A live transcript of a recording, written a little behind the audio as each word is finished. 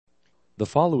The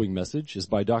following message is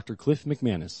by Dr. Cliff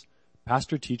McManus,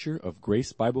 pastor-teacher of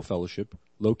Grace Bible Fellowship,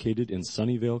 located in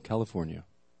Sunnyvale, California.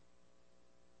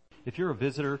 If you're a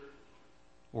visitor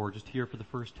or just here for the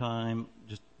first time,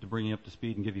 just to bring you up to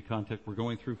speed and give you context, we're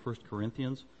going through 1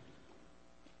 Corinthians.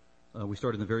 We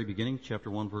started in the very beginning, chapter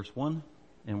 1, verse 1,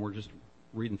 and we're just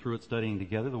reading through it, studying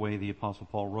together the way the Apostle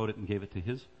Paul wrote it and gave it to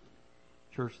his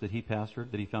church that he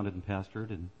pastored, that he founded and pastored,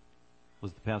 and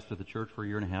was the pastor of the church for a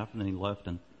year and a half, and then he left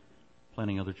and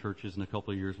planning other churches, and a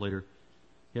couple of years later,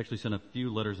 he actually sent a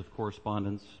few letters of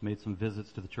correspondence, made some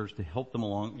visits to the church to help them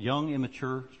along. Young,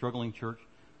 immature, struggling church,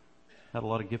 had a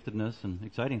lot of giftedness and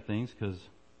exciting things because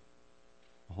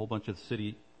a whole bunch of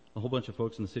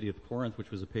folks in the city of Corinth,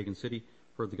 which was a pagan city,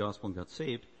 heard the gospel and got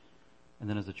saved. And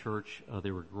then as a church,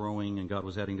 they were growing and God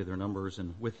was adding to their numbers,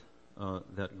 and with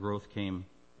that growth came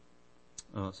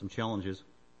some challenges.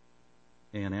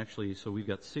 And actually, so we've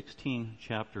got 16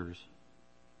 chapters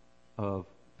of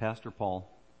Pastor Paul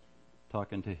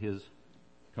talking to his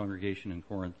congregation in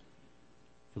Corinth,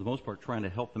 for the most part trying to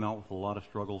help them out with a lot of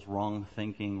struggles, wrong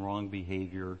thinking, wrong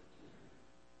behavior,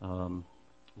 a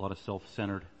lot of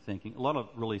self-centered thinking, a lot of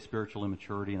really spiritual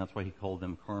immaturity, and that's why he called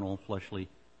them carnal, fleshly.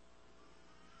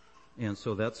 And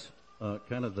so that's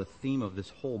kind of the theme of this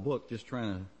whole book, just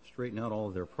trying to straighten out all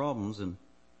of their problems. And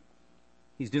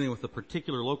he's dealing with a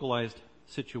particular localized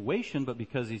situation, but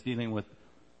because he's dealing with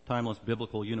timeless,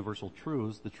 biblical, universal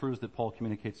truths, the truths that Paul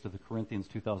communicates to the Corinthians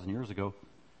 2,000 years ago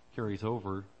carries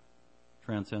over,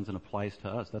 transcends, and applies to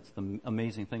us. That's the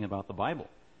amazing thing about the Bible.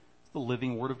 It's the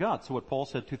living Word of God. So what Paul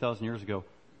said 2,000 years ago,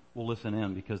 we'll listen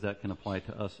in because that can apply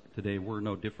to us today. We're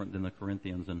no different than the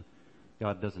Corinthians, and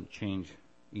God doesn't change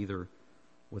either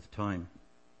with time.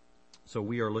 So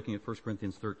we are looking at 1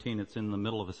 Corinthians 13. It's in the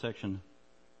middle of a section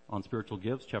on spiritual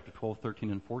gifts. Chapter 12,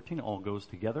 13, and 14 all goes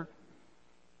together.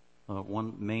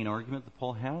 One main argument that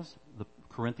Paul has, the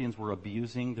Corinthians were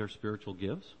abusing their spiritual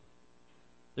gifts.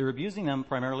 They were abusing them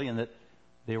primarily in that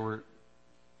they were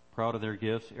proud of their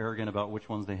gifts, arrogant about which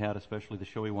ones they had, especially the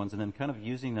showy ones, and then kind of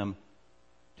using them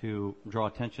to draw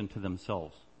attention to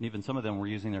themselves. And even some of them were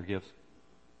using their gifts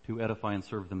to edify and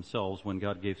serve themselves when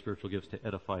God gave spiritual gifts to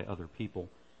edify other people.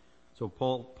 So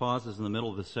Paul pauses in the middle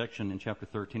of this section in chapter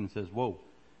 13 and says, whoa,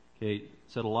 okay,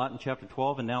 said a lot in chapter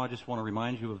 12, and now I just want to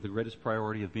remind you of the greatest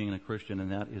priority of being a Christian,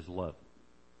 and that is love.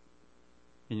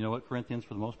 And you know what, Corinthians,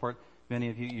 for the most part, many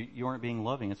of you aren't being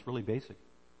loving. It's really basic.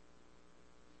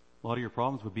 A lot of your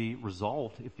problems would be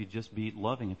resolved if you just be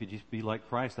loving, if you just be like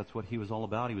Christ. That's what he was all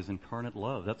about. He was incarnate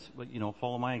love. That's what,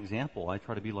 follow my example. I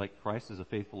try to be like Christ as a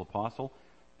faithful apostle.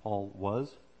 Paul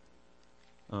was.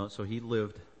 So he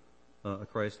lived a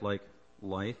Christ-like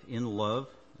life in love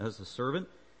as a servant.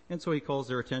 And so he calls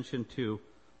their attention to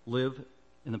live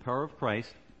in the power of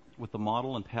Christ with the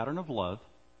model and pattern of love.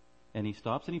 And he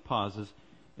stops and he pauses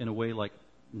in a way like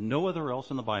no other else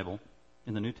in the Bible,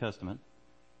 in the New Testament.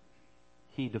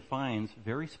 He defines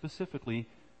very specifically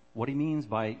what he means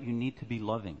by you need to be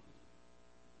loving.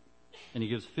 And he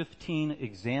gives 15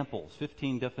 examples,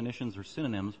 15 definitions or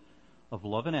synonyms of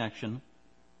love in action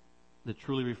that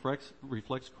truly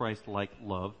reflects Christ-like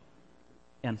love.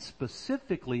 And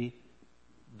specifically,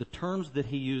 the terms that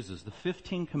he uses, the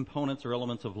 15 components or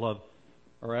elements of love,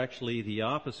 are actually the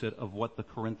opposite of what the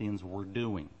Corinthians were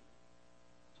doing.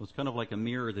 So it's kind of like a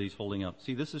mirror that he's holding up.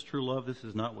 See, this is true love. This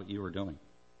is not what you are doing.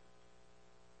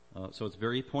 So it's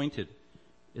very pointed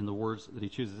in the words that he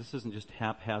chooses. This isn't just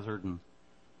haphazard and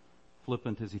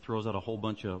flippant as he throws out a whole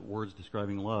bunch of words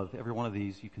describing love. Every one of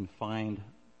these you can find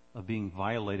being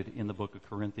violated in the book of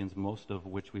Corinthians, most of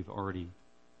which we've already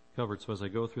covered. So as I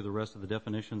go through the rest of the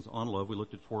definitions on love, we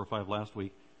looked at 4 or 5 last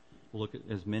week. We'll look at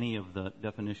as many of the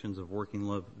definitions of working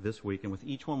love this week. And with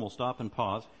each one, we'll stop and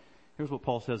pause. Here's what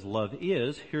Paul says love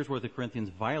is. Here's where the Corinthians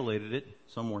violated it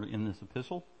somewhere in this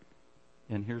epistle.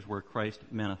 And here's where Christ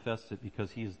manifests it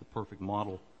because he is the perfect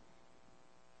model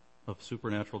of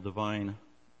supernatural, divine,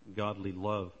 godly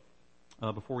love.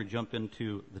 Before we jump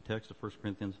into the text of 1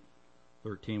 Corinthians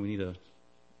 13, we need a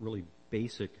really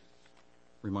basic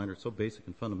reminder. It's so basic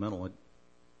and fundamental, I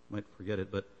might forget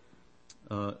it, but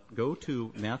go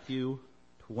to Matthew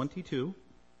 22.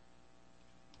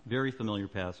 Very familiar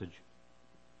passage.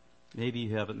 Maybe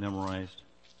you have it memorized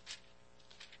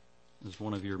as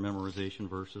one of your memorization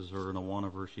verses, or an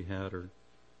Awana verse you had, or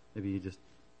maybe you just,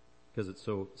 because it's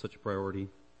such a priority,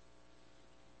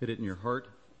 hit it in your heart.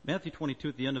 Matthew 22,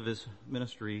 at the end of his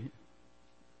ministry,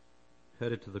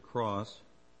 headed to the cross,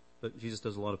 but Jesus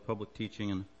does a lot of public teaching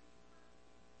and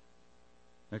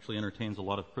actually entertains a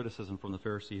lot of criticism from the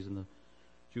Pharisees and the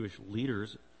Jewish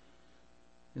leaders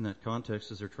in that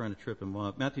context as they're trying to trip him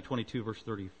up. Matthew 22, verse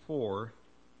 34,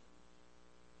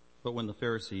 But when the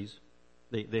Pharisees,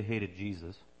 they hated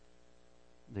Jesus.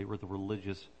 They were the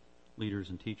religious leaders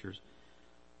and teachers.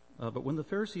 But when the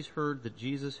Pharisees heard that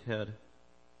Jesus had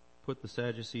put the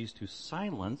Sadducees to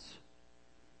silence,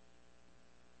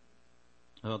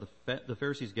 the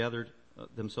Pharisees gathered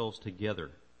themselves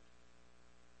together.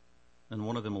 And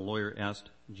one of them, a lawyer, asked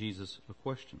Jesus a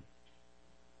question.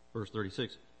 Verse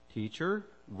 36, Teacher,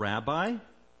 Rabbi,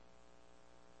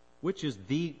 which is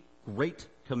the great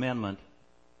commandment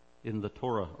in the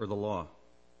Torah or the law?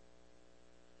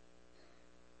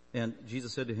 And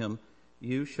Jesus said to him,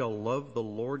 You shall love the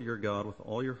Lord your God with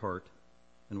all your heart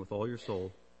and with all your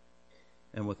soul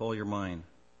and with all your mind.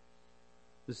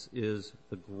 This is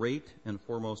the great and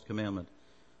foremost commandment.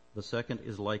 The second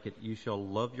is like it. You shall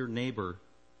love your neighbor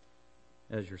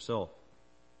as yourself.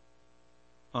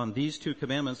 On these two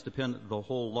commandments depend the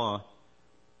whole law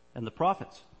and the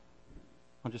prophets.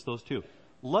 On just those two.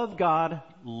 Love God,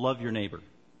 love your neighbor.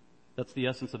 That's the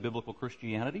essence of biblical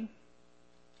Christianity.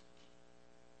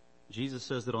 Jesus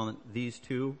says that on these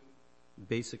two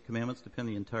basic commandments depend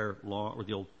the entire law or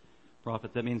the old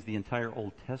prophet. That means the entire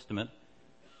Old Testament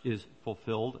is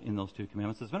fulfilled in those two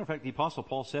commandments. As a matter of fact, the Apostle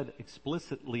Paul said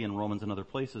explicitly in Romans and other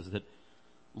places that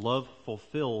love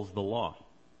fulfills the law.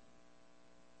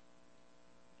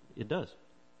 It does.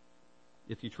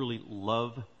 If you truly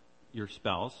love your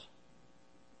spouse,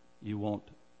 you won't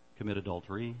commit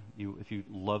adultery. If you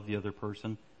love the other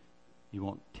person, you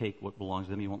won't take what belongs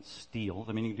to them. You won't steal.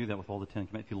 I mean, you can do that with all the Ten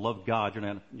Commandments. If you love God,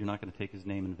 you're not going to take His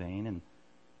name in vain, and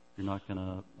you're not going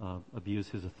to abuse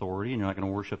His authority, and you're not going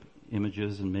to worship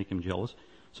images and make Him jealous.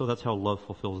 So that's how love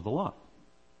fulfills the law.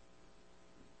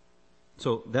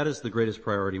 So that is the greatest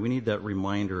priority. We need that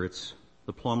reminder. It's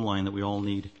the plumb line that we all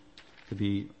need to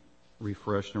be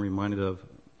refreshed and reminded of,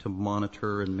 to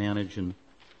monitor and manage and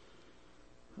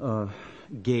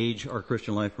gauge our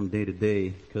Christian life from day to day,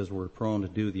 because we're prone to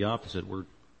do the opposite. We're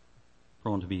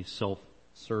prone to be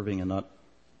self-serving and not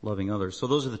loving others. So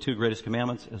those are the two greatest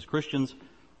commandments as Christians.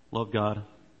 Love God,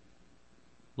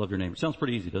 love your neighbor. Sounds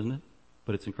pretty easy, doesn't it?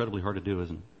 But it's incredibly hard to do,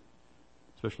 isn't it?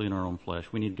 Especially in our own flesh.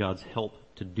 We need God's help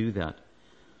to do that.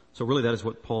 So really that is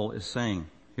what Paul is saying.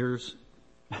 Here's,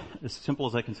 as simple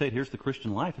as I can say it, here's the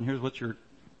Christian life, and here's what you're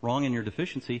wrong in your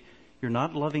deficiency. You're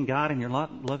not loving God and you're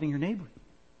not loving your neighbor.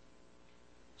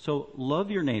 So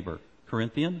love your neighbor,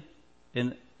 Corinthian,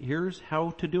 and here's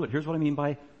how to do it. Here's what I mean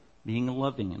by being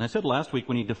loving. And I said last week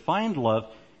when he defined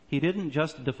love, he didn't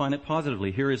just define it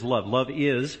positively. Here is love. Love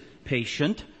is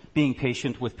patient, being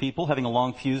patient with people, having a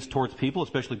long fuse towards people,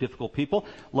 especially difficult people.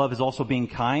 Love is also being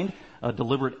kind,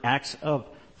 deliberate acts of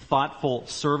thoughtful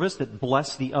service that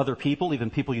bless the other people, even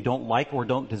people you don't like or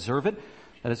don't deserve it.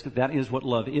 That is what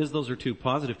love is. Those are two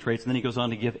positive traits. And then he goes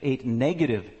on to give 8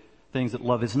 negative things that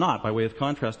love is not, by way of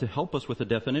contrast, to help us with the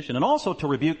definition. And also to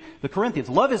rebuke the Corinthians.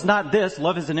 Love is not this.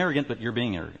 Love isn't arrogant, but you're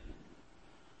being arrogant.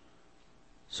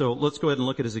 So let's go ahead and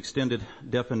look at his extended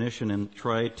definition and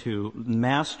try to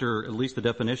master at least the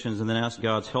definitions and then ask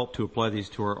God's help to apply these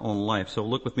to our own life. So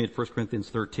look with me at 1 Corinthians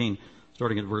 13.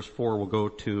 Starting at verse 4, we'll go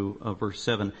to verse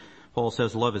 7. Paul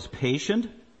says love is patient,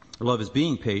 or love is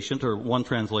being patient, or one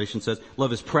translation says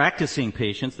love is practicing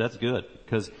patience. That's good,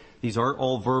 because these are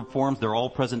all verb forms. They're all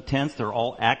present tense. They're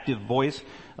all active voice.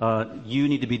 You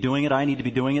need to be doing it. I need to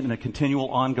be doing it in a continual,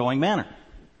 ongoing manner.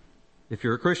 If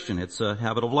you're a Christian, it's a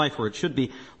habit of life where it should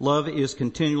be. Love is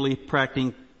continually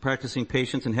practicing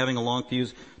patience and having a long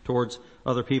fuse towards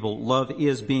other people. Love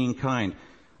is being kind.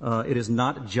 It is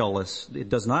not jealous. It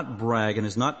does not brag and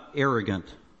is not arrogant.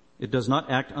 It does not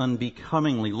act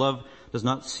unbecomingly. Love does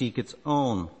not seek its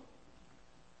own,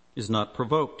 is not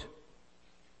provoked,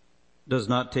 does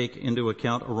not take into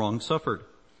account a wrong suffered,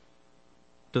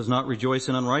 does not rejoice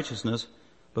in unrighteousness,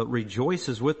 but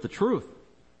rejoices with the truth.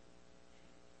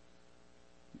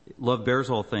 Love bears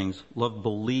all things. Love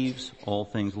believes all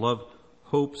things. Love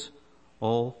hopes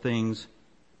all things.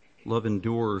 Love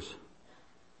endures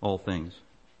all things.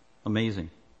 Amazing.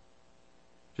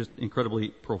 Just incredibly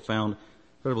profound,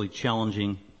 incredibly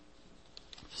challenging,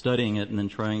 studying it and then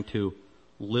trying to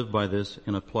live by this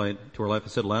and apply it to our life. I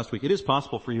said last week, it is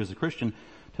possible for you as a Christian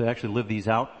to actually live these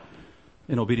out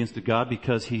in obedience to God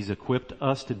because He's equipped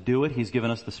us to do it. He's given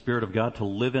us the Spirit of God to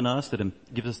live in us,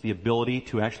 that gives us the ability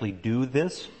to actually do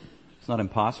this. It's not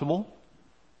impossible.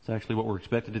 It's actually what we're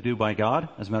expected to do by God.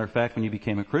 As a matter of fact, when you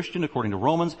became a Christian, according to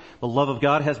Romans, the love of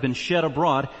God has been shed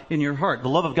abroad in your heart. The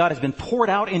love of God has been poured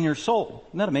out in your soul.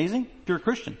 Isn't that amazing? If you're a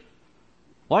Christian.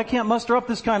 Well, I can't muster up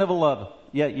this kind of a love.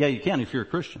 Yeah, you can if you're a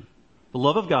Christian. The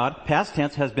love of God, past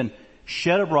tense, has been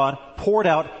shed abroad, poured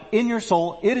out in your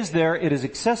soul. It is there. It is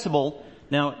accessible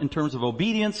Now, in terms of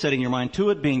obedience, setting your mind to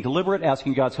it, being deliberate,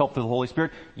 asking God's help through the Holy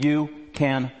Spirit, you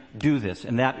can do this.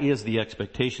 And that is the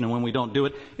expectation. And when we don't do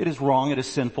it, it is wrong, it is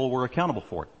sinful, we're accountable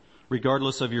for it,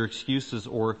 regardless of your excuses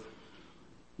or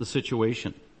the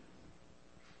situation.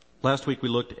 Last week we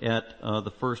looked at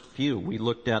the first few. We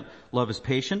looked at love is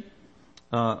patient,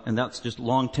 and that's just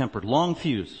long-tempered, long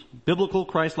fuse. Biblical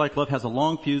Christ-like love has a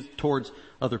long fuse towards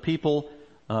other people,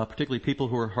 particularly people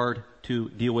who are hard to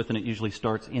deal with, and it usually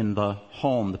starts in the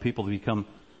home, the people we become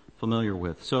familiar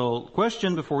with. So,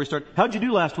 question before we start, how'd you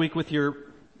do last week with your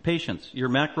patience, your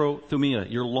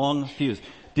macrothumia, your long fuse?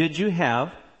 Did you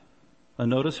have a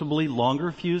noticeably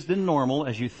longer fuse than normal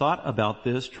as you thought about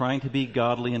this, trying to be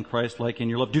godly and Christ-like in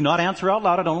your love? Do not answer out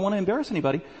loud. I don't want to embarrass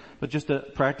anybody, but just a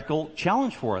practical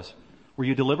challenge for us. Were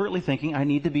you deliberately thinking, I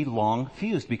need to be long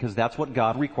fused because that's what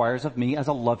God requires of me as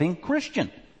a loving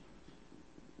Christian?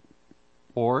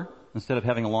 Or, instead of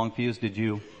having a long fuse, did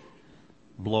you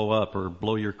blow up or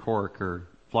blow your cork or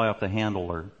fly off the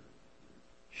handle or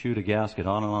shoot a gasket,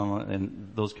 on and on,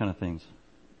 and those kind of things?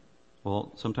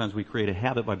 Well, sometimes we create a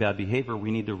habit by bad behavior.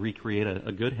 We need to recreate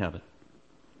a good habit.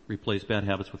 Replace bad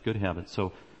habits with good habits.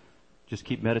 So just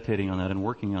keep meditating on that and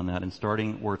working on that and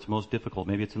starting where it's most difficult.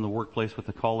 Maybe it's in the workplace with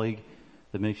a colleague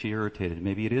that makes you irritated.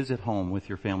 Maybe it is at home with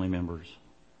your family members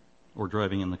or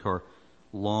driving in the car.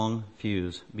 Long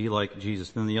fuse. Be like Jesus.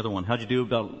 Then the other one. How'd you do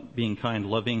about being kind,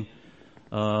 loving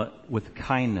with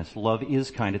kindness? Love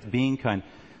is kind. It's being kind.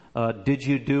 Did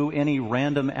you do any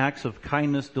random acts of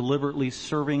kindness, deliberately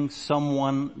serving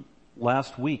someone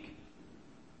last week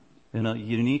in a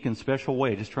unique and special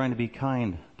way, just trying to be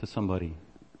kind to somebody?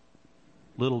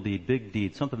 Little deed, big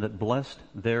deed, something that blessed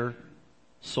their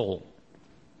soul.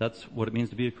 That's what it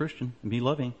means to be a Christian and be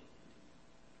loving.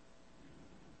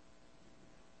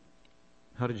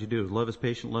 How did you do? Love is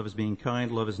patient, love is being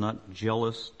kind, love is not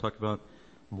jealous. Talk about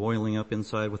boiling up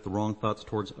inside with the wrong thoughts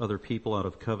towards other people out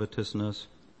of covetousness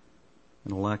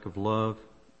and a lack of love.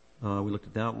 We looked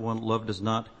at that one. Love does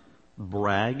not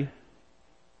brag.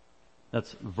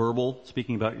 That's verbal,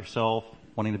 speaking about yourself,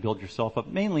 wanting to build yourself up,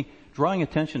 mainly drawing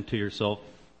attention to yourself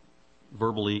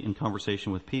verbally in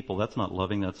conversation with people. That's not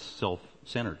loving, that's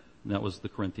self-centered. And that was the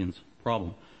Corinthians'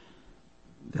 problem.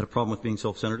 They had a problem with being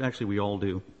self-centered. Actually, we all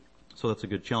do. So that's a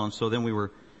good challenge. So then we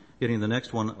were getting the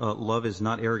next one, love is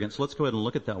not arrogant. So let's go ahead and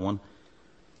look at that one,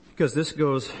 because this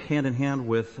goes hand in hand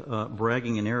with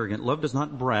bragging and arrogant. Love does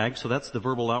not brag, so that's the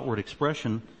verbal outward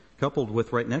expression, coupled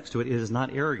with right next to it, it is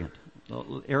not arrogant.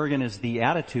 Arrogant is the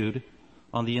attitude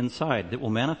on the inside that will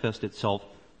manifest itself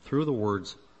through the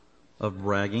words of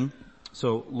bragging.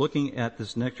 So looking at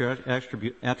this next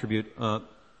attribute, 1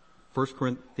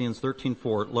 Corinthians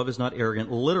 13:4, love is not arrogant.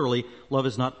 Literally, love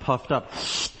is not puffed up.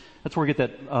 That's where we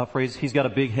get that phrase, he's got a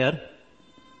big head.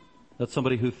 That's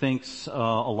somebody who thinks a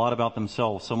lot about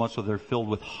themselves, so much so they're filled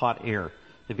with hot air.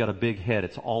 They've got a big head.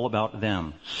 It's all about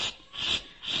them.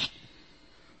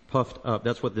 Puffed up.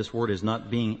 That's what this word is,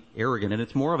 not being arrogant. And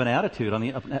it's more of an attitude,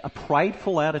 a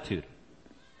prideful attitude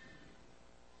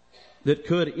that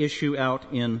could issue out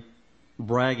in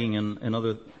bragging and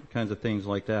other kinds of things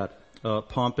like that.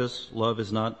 Pompous. Love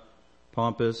is not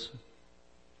pompous.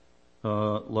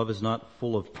 Love is not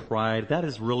full of pride. That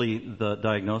is really the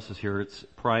diagnosis here. It's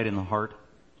pride in the heart.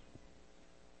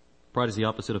 Pride is the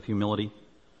opposite of humility.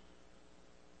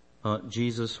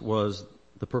 Jesus was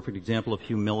the perfect example of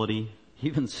humility. He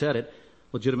even said it,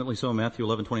 legitimately so, Matthew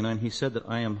 11:29. He said that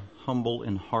I am humble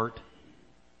in heart.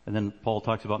 And then Paul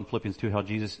talks about in Philippians 2 how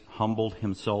Jesus humbled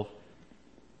himself,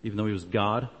 even though he was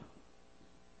God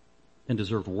and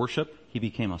deserved worship. He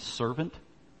became a servant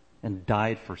and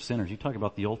died for sinners. You talk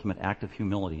about the ultimate act of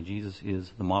humility. Jesus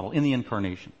is the model in the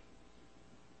incarnation.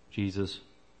 Jesus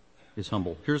is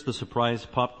humble. Here's the surprise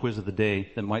pop quiz of the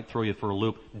day that might throw you for a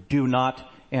loop. Do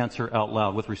not answer out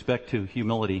loud with respect to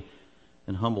humility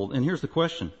and humble. And here's the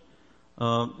question.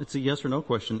 It's a yes or no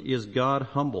question. Is God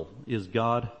humble? Is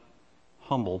God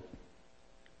humble?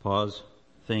 Pause.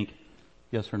 Think.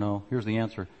 Yes or no. Here's the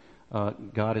answer.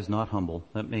 God is not humble.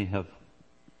 That may have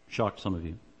shocked some of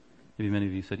you. Maybe many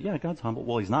of you said, yeah, God's humble.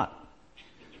 Well, he's not.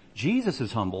 Jesus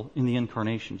is humble in the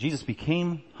incarnation. Jesus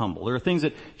became humble. There are things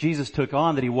that Jesus took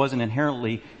on that he wasn't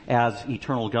inherently as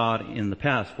eternal God in the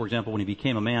past. For example, when he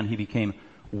became a man, he became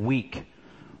weak,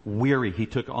 weary. He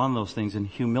took on those things, and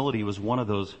humility was one of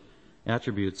those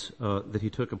attributes that he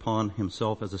took upon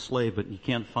himself as a slave. But you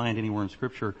can't find anywhere in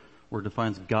Scripture where it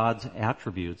defines God's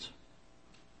attributes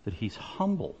that he's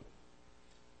humble.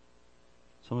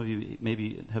 Some of you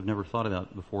maybe have never thought of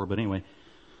that before, but anyway,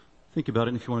 think about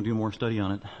it, and if you want to do more study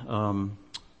on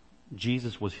it.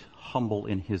 Jesus was humble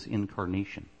in his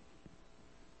incarnation.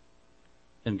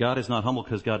 And God is not humble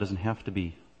because God doesn't have to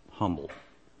be humble.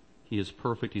 He is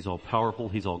perfect. He's all powerful.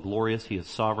 He's all glorious. He is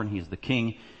sovereign. He is the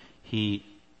king. He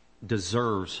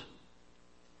deserves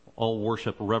all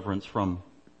worship, reverence from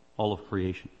all of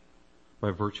creation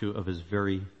by virtue of his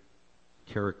very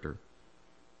character.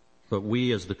 But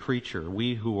we as the creature,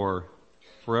 we who are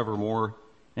forevermore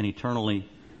and eternally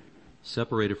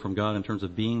separated from God in terms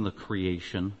of being the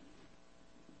creation,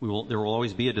 there will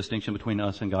always be a distinction between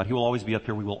us and God. He will always be up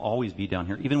here. We will always be down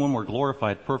here. Even when we're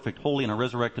glorified, perfect, holy, in our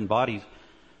resurrected bodies,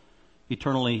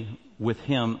 eternally with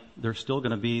him, there's still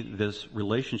going to be this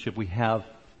relationship we have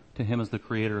to him as the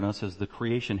creator and us as the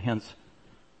creation. Hence,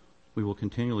 we will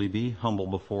continually be humble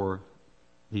before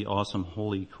the awesome,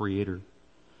 holy creator.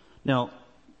 Now,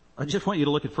 I just want you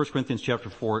to look at 1 Corinthians chapter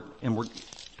 4, and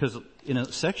because in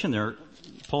a section there,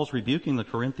 Paul's rebuking the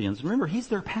Corinthians. And remember, he's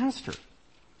their pastor.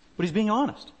 But he's being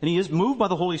honest. And he is moved by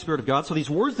the Holy Spirit of God. So these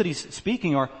words that he's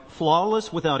speaking are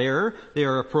flawless, without error. They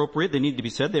are appropriate. They need to be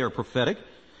said. They are prophetic.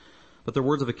 But they're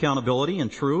words of accountability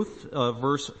and truth.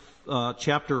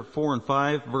 Chapter 4 and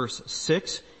 5, verse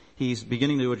 6. He's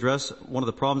beginning to address one of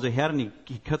the problems they had, and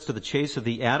he cuts to the chase of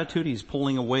the attitude. He's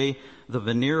pulling away the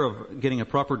veneer of getting a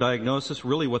proper diagnosis.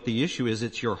 Really what the issue is,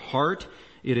 it's your heart.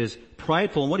 It is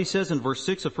prideful. And what he says in verse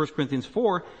 6 of 1 Corinthians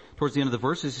 4, towards the end of the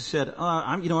verse, is he said,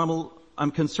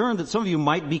 I'm concerned that some of you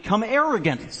might become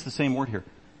arrogant. It's the same word here.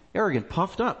 Arrogant,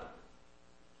 puffed up.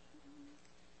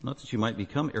 Not that you might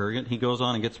become arrogant. He goes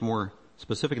on and gets more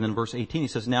specific. And then in verse 18 he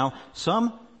says, now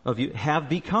some of you have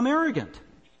become arrogant.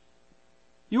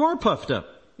 You are puffed up.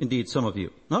 Indeed, some of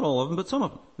you. Not all of them, but some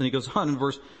of them. Then he goes on in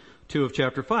verse 2 of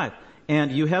chapter 5.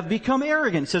 And you have become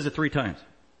arrogant. He says it 3 times.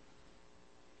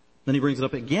 Then he brings it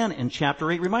up again in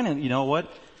chapter 8, reminding them, you know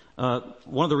what?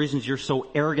 One of the reasons you're so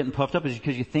arrogant and puffed up is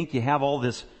because you think you have all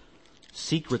this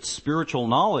secret spiritual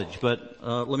knowledge. But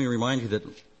let me remind you that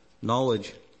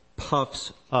knowledge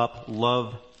puffs up,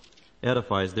 love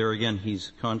edifies. There again,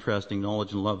 he's contrasting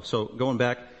knowledge and love. So going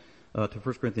back to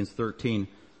 1 Corinthians 13,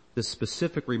 this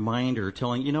specific reminder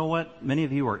telling, you know what? Many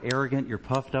of you are arrogant, you're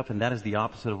puffed up, and that is the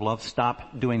opposite of love.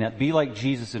 Stop doing that. Be like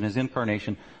Jesus in his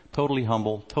incarnation, totally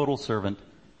humble, total servant,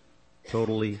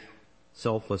 totally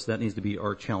selfless. That needs to be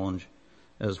our challenge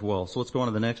as well. So let's go on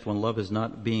to the next one. Love is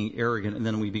not being arrogant. And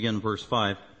then we begin verse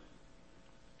 5.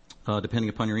 Depending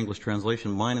upon your English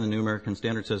translation, mine in the New American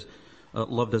Standard says,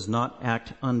 love does not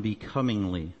act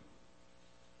unbecomingly.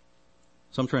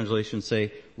 Some translations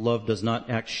say, love does not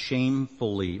act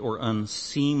shamefully or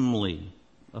unseemly.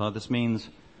 This means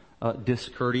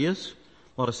discourteous.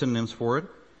 A lot of synonyms for it.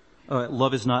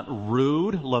 Love is not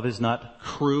rude. Love is not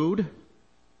crude.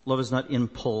 Love is not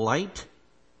impolite.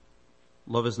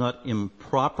 Love is not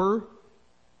improper.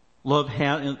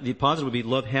 The positive would be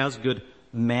love has good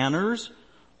manners.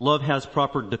 Love has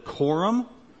proper decorum.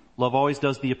 Love always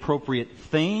does the appropriate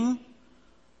thing.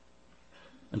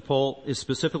 And Paul is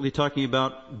specifically talking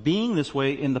about being this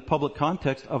way in the public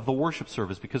context of the worship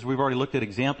service, because we've already looked at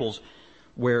examples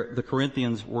where the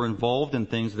Corinthians were involved in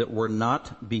things that were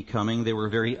not becoming. They were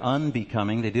very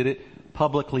unbecoming. They did it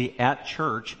publicly at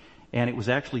church, and it was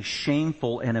actually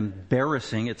shameful and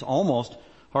embarrassing. It's almost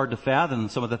hard to fathom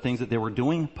some of the things that they were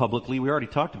doing publicly. We already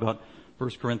talked about 1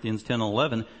 Corinthians 10 and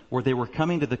 11, where they were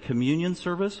coming to the communion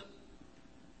service,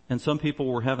 and some people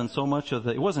were having so much of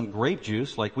it wasn't grape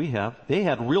juice like we have. They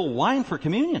had real wine for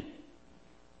communion.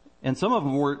 And some of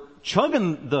them were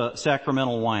chugging the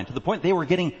sacramental wine to the point they were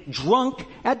getting drunk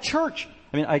at church.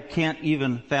 I mean, I can't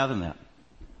even fathom that.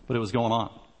 But it was going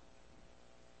on.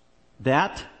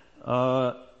 That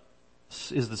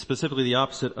is specifically the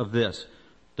opposite of this.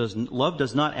 Love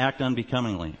does not act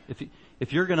unbecomingly.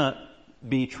 If you're going to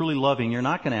be truly loving, you're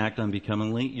not going to act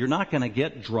unbecomingly. You're not going to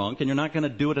get drunk, and you're not going to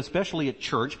do it, especially at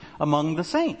church, among the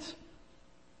saints,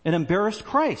 and embarrass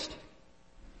Christ.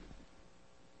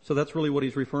 So that's really what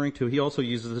he's referring to. He also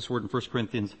uses this word in 1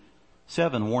 Corinthians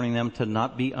 7, warning them to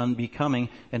not be unbecoming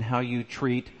in how you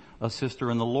treat a sister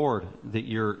in the Lord that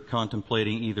you're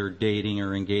contemplating either dating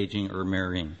or engaging or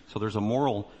marrying. So there's a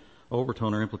moral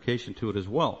overtone or implication to it as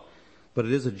well. But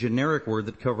it is a generic word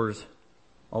that covers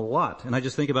a lot. And I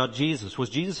just think about Jesus. Was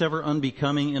Jesus ever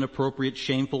unbecoming, inappropriate,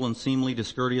 shameful, unseemly,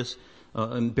 discourteous,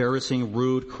 embarrassing,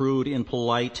 rude, crude,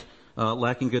 impolite,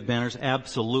 lacking good manners?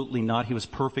 Absolutely not. He was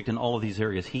perfect in all of these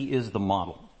areas. He is the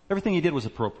model. Everything he did was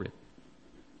appropriate.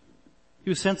 He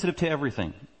was sensitive to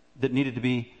everything that needed to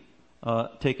be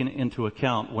taken into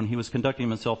account when he was conducting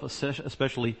himself,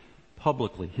 especially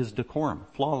publicly. His decorum,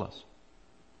 flawless.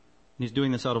 And he's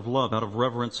doing this out of love, out of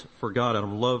reverence for God, out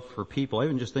of love for people. I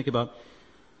even just think about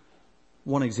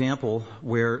one example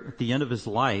where at the end of his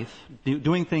life,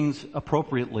 doing things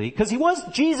appropriately, because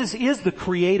Jesus is the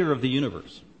creator of the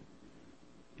universe.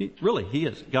 He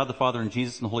is. God the Father and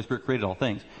Jesus and the Holy Spirit created all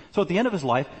things. So at the end of his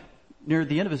life, near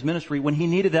the end of his ministry, when he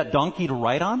needed that donkey to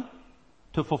ride on,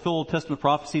 to fulfill Old Testament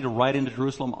prophecy, to ride into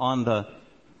Jerusalem on the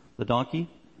donkey,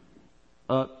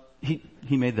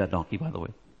 he made that donkey, by the way.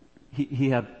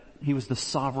 He was the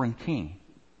sovereign king.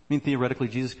 I mean, theoretically,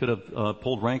 Jesus could have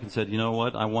pulled rank and said, you know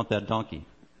what, I want that donkey.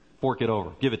 Fork it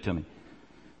over. Give it to me.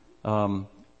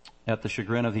 At the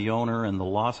chagrin of the owner and the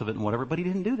loss of it and whatever, but he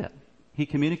didn't do that. He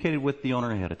communicated with the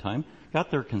owner ahead of time,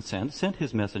 got their consent, sent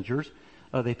his messengers,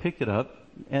 they picked it up,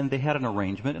 and they had an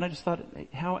arrangement, and I just thought,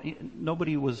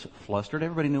 nobody was flustered,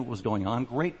 everybody knew what was going on,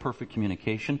 great, perfect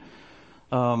communication.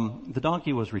 The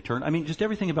donkey was returned. I mean, just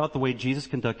everything about the way Jesus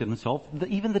conducted himself,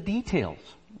 even the details,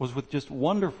 was with just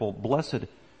wonderful, blessed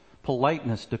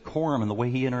politeness, decorum, and the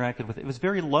way he interacted with it. It was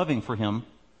very loving for him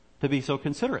to be so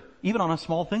considerate, even on a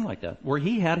small thing like that, where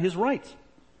he had his rights.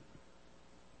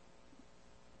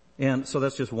 And so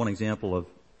that's just one example of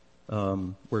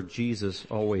where Jesus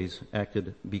always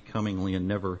acted becomingly and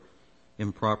never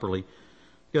improperly.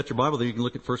 You got your Bible there, you can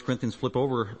look at 1 Corinthians, flip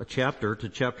over a chapter to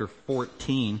chapter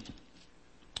 14.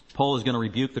 Paul is going to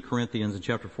rebuke the Corinthians in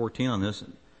chapter 14 on this.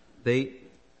 They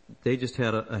just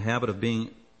had a habit of being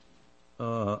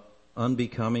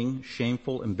unbecoming,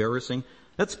 shameful, embarrassing.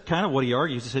 That's kind of what he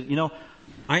argues. He said,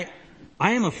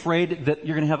 I am afraid that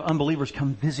you're going to have unbelievers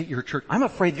come visit your church. I'm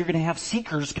afraid you're going to have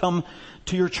seekers come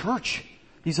to your church,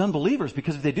 these unbelievers,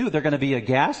 because if they do, they're going to be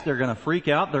aghast, they're going to freak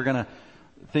out, they're going to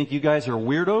think you guys are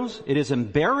weirdos. It is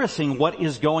embarrassing what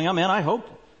is going on. Man, I hope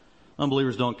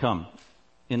unbelievers don't come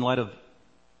in light of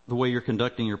the way you're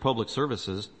conducting your public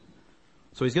services.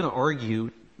 So he's going to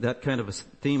argue that kind of a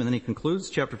theme, and then he concludes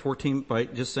chapter 14 by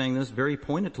just saying this very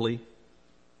pointedly,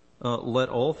 let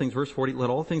all things, verse 40, let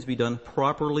all things be done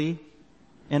properly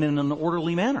and in an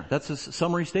orderly manner. That's his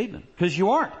summary statement. Because you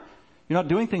aren't. You're not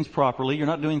doing things properly. You're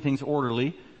not doing things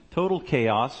orderly. Total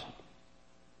chaos.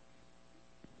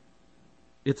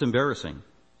 It's embarrassing.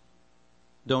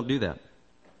 Don't do that.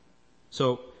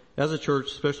 So, as a church,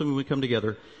 especially when we come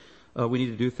together, we need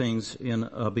to do things in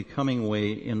a becoming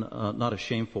way, in not a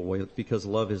shameful way, because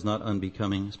love is not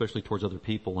unbecoming, especially towards other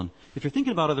people. And if you're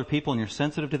thinking about other people and you're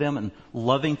sensitive to them and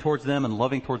loving towards them and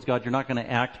loving towards God, you're not going to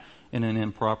act in an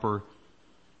improper,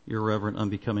 irreverent,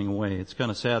 unbecoming way. It's kind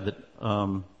of sad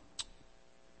that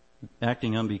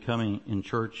acting unbecoming in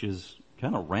church is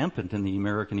kind of rampant in the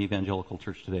American evangelical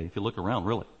church today. If you look around,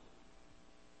 really.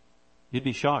 You'd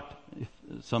be shocked if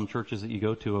some churches that you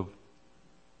go to of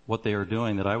what they are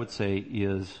doing that I would say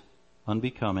is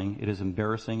unbecoming. It is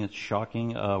embarrassing. It's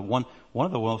shocking. One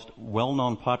of the most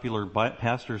well-known popular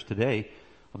pastors today,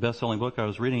 a best-selling book, I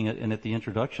was reading it, and at the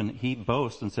introduction, he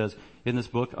boasts and says, in this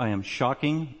book, I am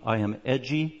shocking, I am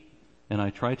edgy, and I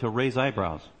try to raise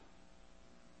eyebrows.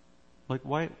 Like,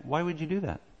 why would you do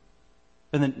that?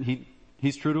 And then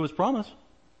he's true to his promise.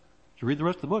 You read the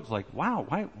rest of the book, it's like, wow,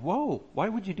 why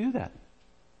would you do that?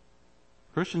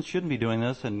 Christians shouldn't be doing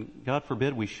this, and God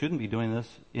forbid we shouldn't be doing this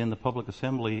in the public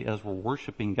assembly as we're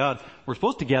worshiping God. We're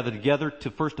supposed to gather together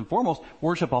to first and foremost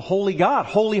worship a holy God.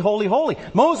 Holy, holy, holy.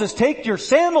 Moses, take your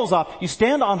sandals off. You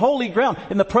stand on holy ground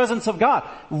in the presence of God.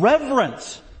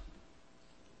 Reverence.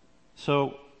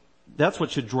 So that's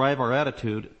what should drive our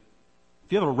attitude.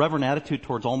 If you have a reverent attitude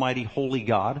towards Almighty, holy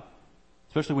God,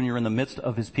 especially when you're in the midst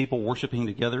of His people worshiping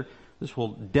together, this will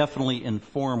definitely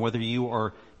inform whether you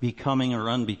are becoming or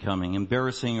unbecoming,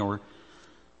 embarrassing or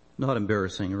not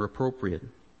embarrassing, or appropriate.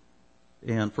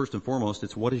 And first and foremost,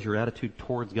 it's what is your attitude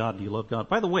towards God? Do you love God?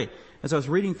 By the way, as I was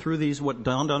reading through these, what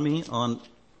dawned on me on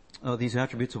these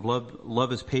attributes of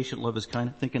love is patient, love is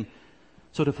kind, thinking,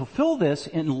 so to fulfill this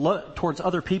towards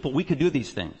other people, we could do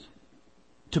these things.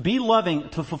 To be loving,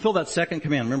 to fulfill that second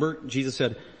command. Remember, Jesus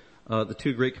said the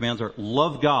two great commands are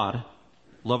love God,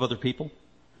 love other people.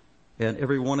 And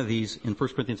every one of these in 1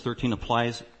 Corinthians 13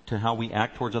 applies to how we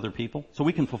act towards other people. So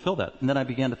we can fulfill that. And then I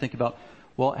began to think about,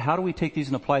 well, how do we take these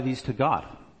and apply these to God?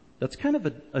 That's kind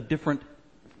of a different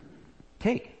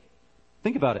take.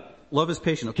 Think about it. Love is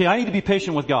patient. Okay, I need to be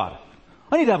patient with God.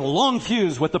 I need to have a long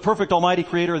fuse with the perfect almighty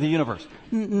creator of the universe.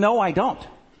 No, I don't.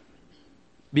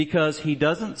 Because He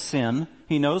doesn't sin.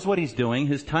 He knows what He's doing.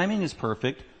 His timing is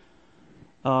perfect.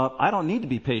 I don't need to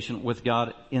be patient with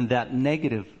God in that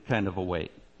negative kind of a way,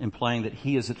 implying that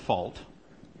He is at fault.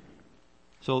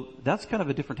 So that's kind of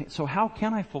a different. So how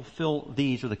can I fulfill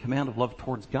these, or the command of love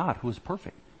towards God, who is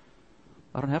perfect?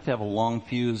 I don't have to have a long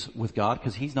fuse with God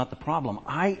because He's not the problem.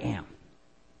 I am.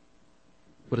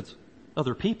 But it's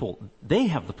other people. They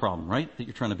have the problem, right? That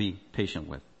you're trying to be patient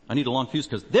with. I need a long fuse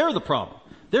because they're the problem.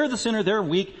 They're the sinner. They're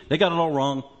weak. They got it all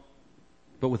wrong.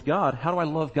 But with God, how do I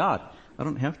love God? I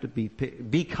don't have to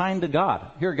be kind to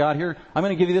God. Here, God, here, I'm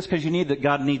going to give you this because you need that.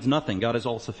 God needs nothing. God is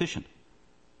all sufficient.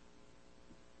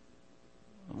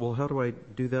 Well, how do I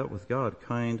do that with God?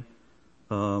 Kind,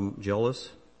 jealous.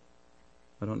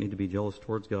 I don't need to be jealous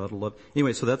towards God. Love.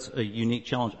 Anyway, so that's a unique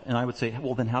challenge. And I would say,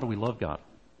 well, then how do we love God?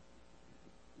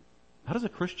 How does a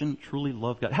Christian truly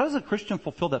love God? How does a Christian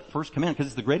fulfill that first command? Because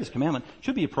it's the greatest commandment.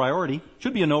 Should be a priority.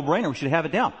 Should be a no-brainer. We should have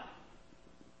it down.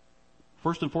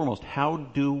 First and foremost, how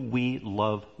do we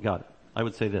love God? I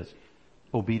would say this.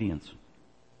 Obedience.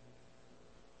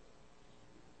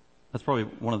 That's probably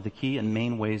one of the key and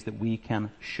main ways that we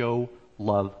can show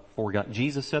love for God.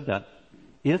 Jesus said that.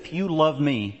 If you love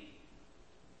me,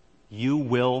 you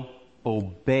will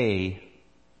obey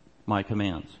my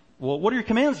commands. Well, what are your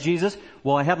commands, Jesus?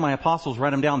 Well, I had my apostles write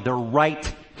them down. They're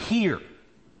right here.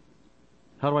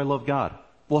 How do I love God?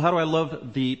 Well, how do I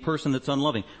love the person that's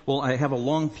unloving? Well, I have a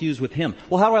long fuse with him.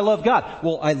 Well, how do I love God?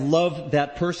 Well, I love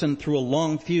that person through a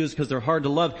long fuse because they're hard to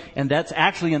love, and that's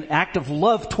actually an act of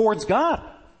love towards God.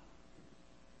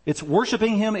 It's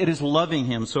worshiping him, it is loving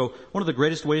him. So one of the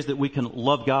greatest ways that we can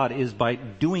love God is by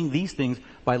doing these things,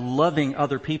 by loving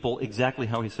other people exactly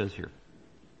how he says here.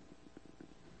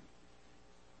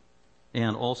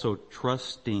 And also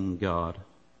trusting God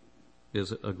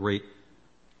is a great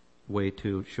way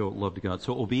to show love to God.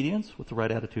 So obedience with the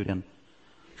right attitude and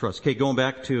trust. Okay, going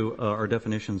back to our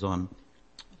definitions on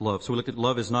love. So we looked at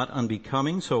love is not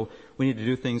unbecoming, so we need to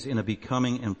do things in a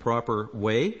becoming and proper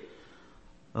way.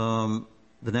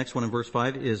 The next one in verse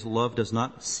 5 is love does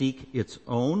not seek its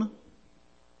own.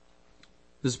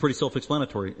 This is pretty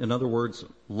self-explanatory. In other words,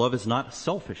 love is not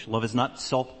selfish. Love is not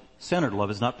self-centered.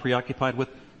 Love is not preoccupied with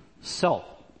self.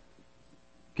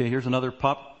 Okay, here's another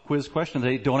pop quiz question.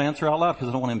 They don't answer out loud because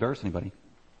I don't want to embarrass anybody.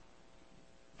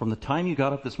 From the time you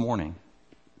got up this morning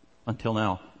until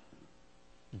now,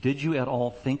 did you at all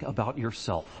think about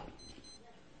yourself?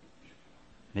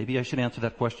 Maybe I should answer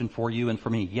that question for you and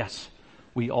for me. Yes.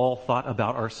 We all thought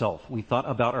about ourselves. We thought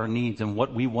about our needs and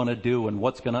what we want to do and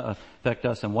what's going to affect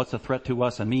us and what's a threat to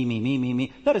us and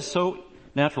me. That is so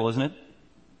natural, isn't it?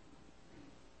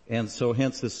 And so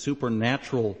hence this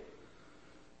supernatural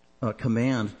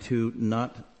command to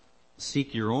not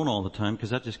seek your own all the time,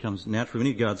 because that just comes naturally.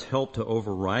 We need God's help to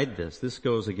override this. This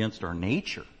goes against our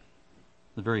nature.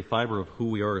 The very fiber of who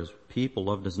we are as people.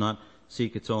 Love does not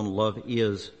seek its own. Love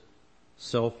is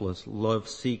selfless. Love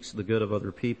seeks the good of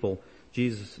other people.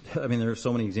 Jesus, there are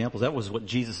so many examples. That was what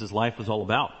Jesus' life was all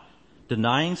about.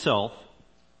 Denying self,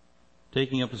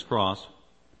 taking up his cross,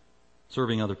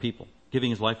 serving other people, giving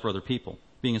his life for other people,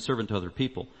 being a servant to other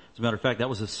people. As a matter of fact, that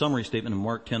was a summary statement in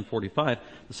Mark 10:45.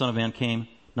 The Son of Man came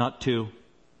not to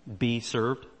be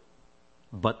served,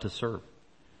 but to serve,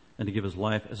 and to give his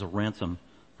life as a ransom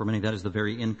for many. That is the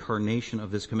very incarnation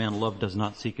of this command. Love does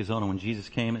not seek his own. And when Jesus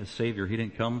came as Savior, he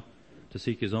didn't come to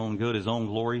seek his own good, his own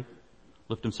glory,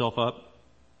 lift himself up.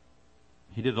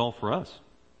 He did it all for us.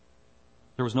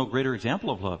 There was no greater example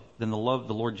of love than the love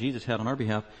the Lord Jesus had on our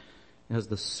behalf as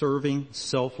the serving,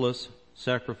 selfless,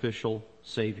 sacrificial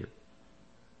Savior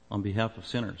on behalf of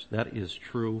sinners. That is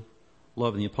true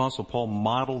love. And the Apostle Paul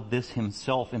modeled this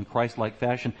himself in Christ-like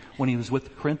fashion when he was with the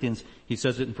Corinthians. He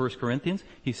says it in 1 Corinthians.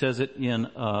 He says it in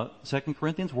 2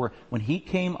 Corinthians, where when he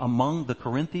came among the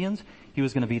Corinthians, he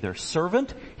was going to be their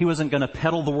servant. He wasn't going to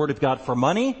peddle the Word of God for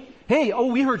money. Hey,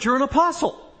 we heard you're an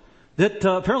apostle. That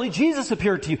apparently Jesus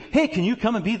appeared to you. Hey, can you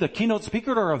come and be the keynote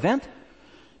speaker at our event?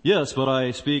 Yes, but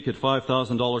I speak at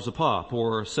 $5,000 a pop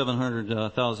or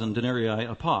 700,000 denarii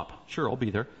a pop. Sure, I'll be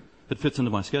there. If it fits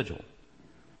into my schedule.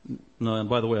 No, and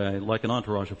by the way, I like an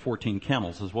entourage of 14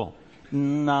 camels as well.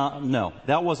 No,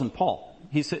 that wasn't Paul.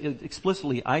 He said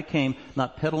explicitly, I came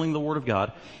not peddling the Word of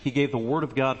God. He gave the Word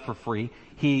of God for free.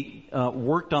 He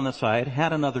worked on the side,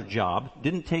 had another job,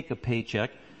 didn't take a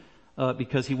paycheck,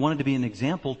 because he wanted to be an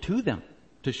example to them,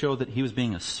 to show that he was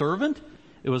being a servant.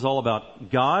 It was all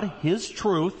about God, his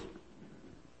truth,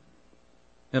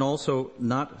 and also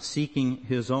not seeking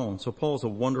his own. So Paul's a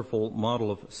wonderful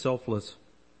model of selfless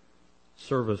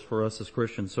service for us as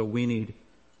Christians. So we need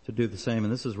to do the same.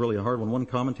 And this is really a hard one. One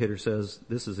commentator says,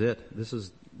 this is it. This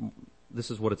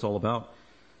is what it's all about.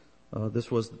 This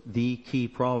was the key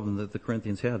problem that the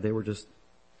Corinthians had. They were just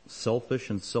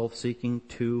selfish and self-seeking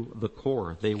to the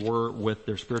core. They were with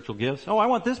their spiritual gifts. Oh, I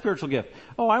want this spiritual gift.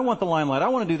 Oh, I want the limelight. I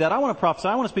want to do that. I want to prophesy.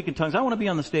 I want to speak in tongues. I want to be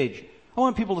on the stage. I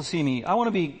want people to see me. I want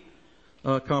to be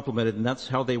complimented. And that's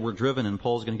how they were driven. And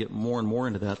Paul's going to get more and more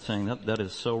into that, saying that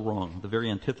is so wrong. The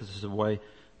very antithesis of why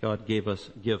God gave us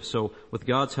gifts. So with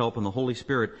God's help and the Holy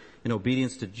Spirit, in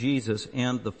obedience to Jesus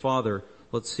and the Father,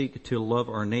 let's seek to love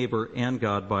our neighbor and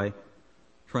God by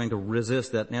trying to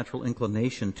resist that natural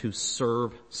inclination to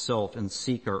serve self and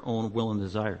seek our own will and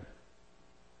desire.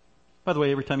 By the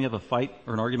way, every time you have a fight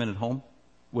or an argument at home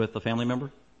with a family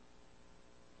member,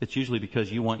 it's usually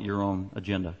because you want your own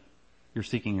agenda. You're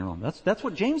seeking your own. That's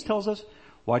what James tells us.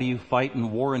 Why do you fight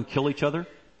and war and kill each other?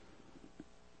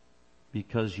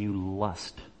 Because you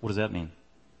lust. What does that mean?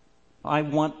 I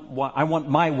want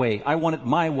my way. I want it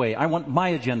my way. I want my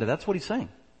agenda. That's what he's saying.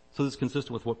 So this is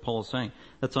consistent with what Paul is saying.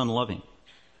 That's unloving.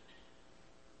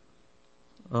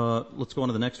 Let's go on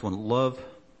to the next one. Love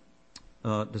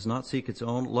does not seek its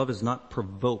own. Love is not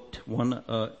provoked. One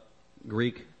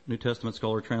Greek New Testament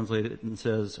scholar translated it and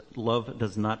says, love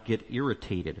does not get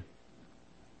irritated.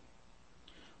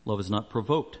 Love is not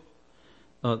provoked.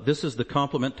 This is the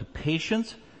complement to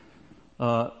patience.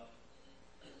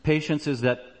 Patience is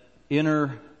that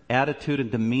inner attitude and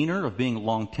demeanor of being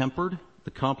long-tempered.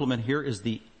 The complement here is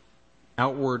the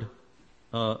outward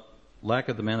lack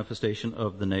of the manifestation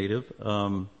of the negative.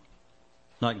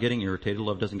 Not getting irritated.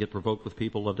 Love doesn't get provoked with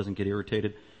people. Love doesn't get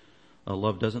irritated.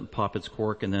 Love doesn't pop its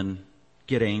cork and then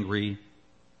get angry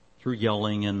through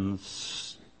yelling and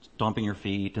stomping your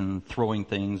feet and throwing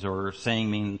things or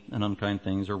saying mean and unkind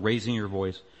things or raising your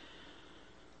voice.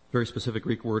 Very specific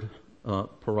Greek word,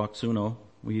 paroxuno.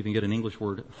 We even get an English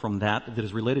word from that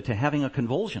is related to having a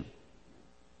convulsion.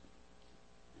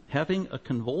 Having a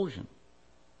convulsion.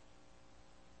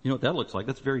 You know what that looks like?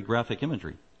 That's very graphic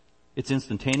imagery. It's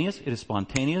instantaneous. It is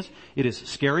spontaneous. It is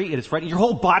scary. It is frightening. Your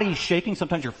whole body is shaking.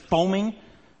 Sometimes you're foaming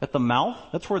at the mouth.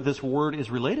 That's where this word is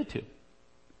related to.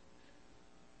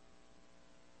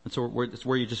 And so it's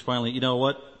where you just finally, you know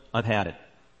what? I've had it.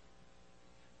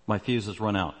 My fuse has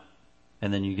run out.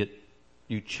 And then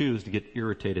you choose to get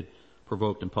irritated,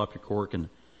 provoked, and pop your cork, and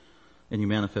you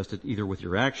manifest it either with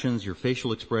your actions, your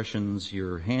facial expressions,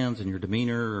 your hands and your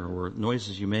demeanor, or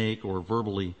noises you make, or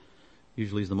verbally.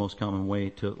 Usually is the most common way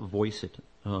to voice it.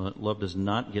 Love does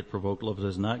not get provoked. Love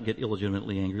does not get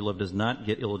illegitimately angry. Love does not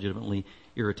get illegitimately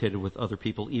irritated with other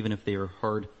people, even if they are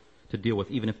hard to deal with,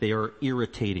 even if they are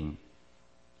irritating.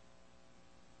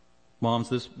 Moms,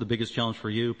 the biggest challenge for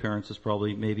you, parents, is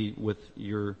probably maybe with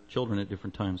your children at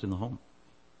different times in the home.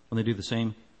 When they do the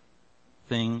same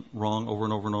thing wrong over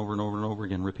and over and over and over and over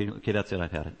again, repeating, okay, that's it,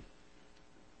 I've had it.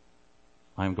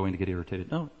 I'm going to get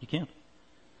irritated. No, you can't.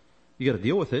 You got to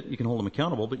deal with it. You can hold them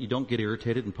accountable, but you don't get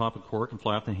irritated and pop a cork and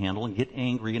fly off the handle and get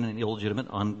angry in an illegitimate,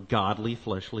 ungodly,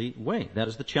 fleshly way. That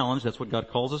is the challenge. That's what God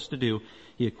calls us to do.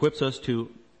 He equips us to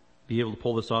be able to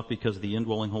pull this off because of the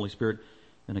indwelling Holy Spirit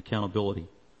and accountability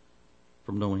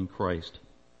from knowing Christ.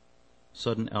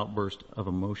 Sudden outburst of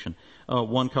emotion.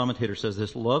 One commentator says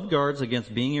this: love guards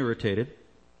against being irritated,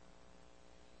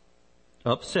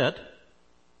 upset,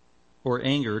 or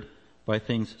angered by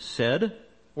things said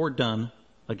or done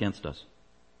against us.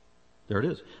 There it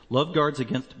is. Love guards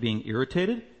against being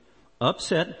irritated,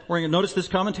 upset, or angered. Notice this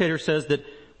commentator says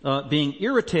that being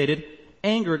irritated,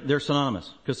 angered, they're synonymous.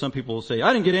 Because some people will say,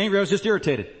 I didn't get angry, I was just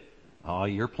irritated. Oh,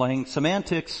 you're playing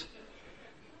semantics.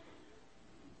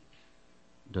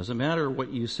 Doesn't matter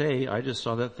what you say, I just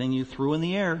saw that thing you threw in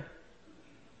the air.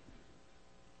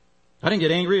 I didn't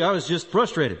get angry, I was just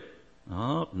frustrated.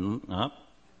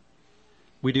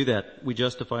 We do that. We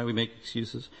justify, we make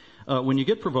excuses. When you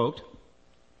get provoked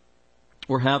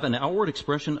or have an outward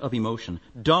expression of emotion,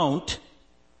 don't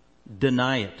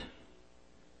deny it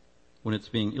when it's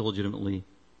being illegitimately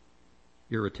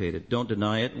irritated. Don't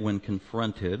deny it when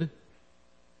confronted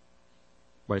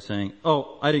by saying,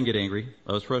 oh, I didn't get angry,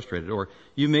 I was frustrated. Or,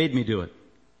 you made me do it.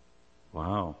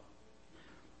 Wow.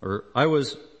 Or, I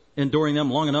was enduring them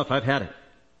long enough, I've had it.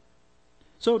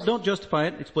 So don't justify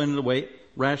it, explain it away,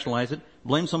 rationalize it,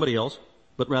 blame somebody else,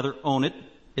 but rather own it,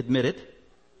 admit it,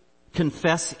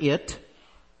 confess it.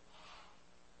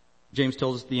 James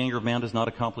tells us the anger of man does not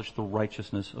accomplish the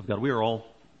righteousness of God. We are all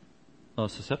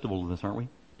susceptible to this, aren't we?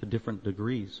 To different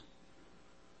degrees.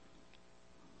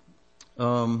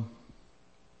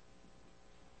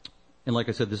 And like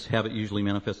I said, this habit usually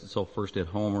manifests itself first at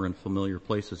home or in familiar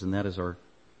places, and that is our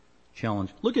challenge.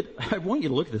 I want you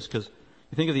to look at this because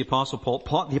you think of the Apostle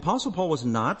Paul. The Apostle Paul was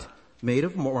not made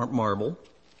of marble.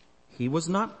 He was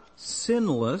not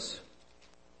sinless.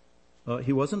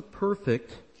 He wasn't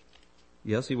perfect.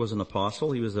 Yes, he was an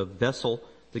apostle. He was a vessel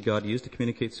that God used to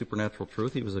communicate supernatural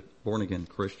truth. He was a born-again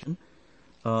Christian.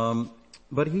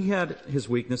 But he had his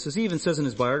weaknesses. He even says in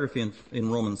his biography in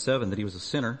Romans 7 that he was a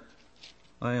sinner.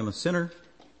 I am a sinner.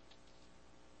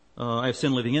 I have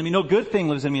sin living in me. No good thing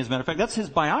lives in me, as a matter of fact. That's his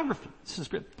biography.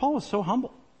 Paul is so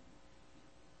humble.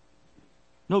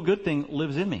 No good thing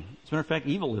lives in me. As a matter of fact,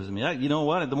 evil lives in me. You know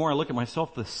what? The more I look at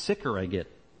myself, the sicker I get.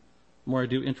 The more I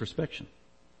do introspection.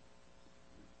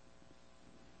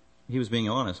 He was being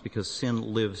honest because sin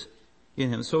lives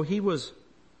in him. So he was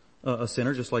a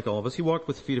sinner just like all of us. He walked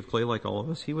with feet of clay like all of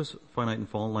us. He was finite and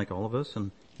fallen like all of us.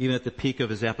 And even at the peak of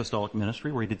his apostolic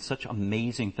ministry where he did such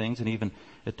amazing things and even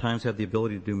at times had the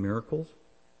ability to do miracles,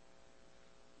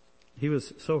 he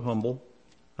was so humble.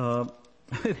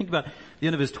 Think about the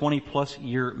end of his 20-plus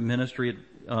year ministry.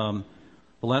 The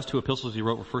last two epistles he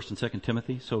wrote were 1st and 2nd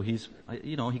Timothy. So he's,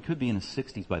 he could be in his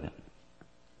 60s by then.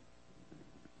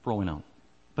 For all we know.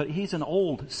 But he's an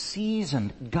old,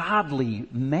 seasoned, godly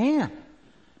man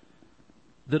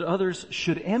that others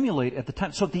should emulate at the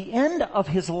time. So at the end of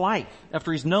his life,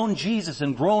 after he's known Jesus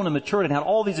and grown and matured and had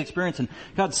all these experiences, and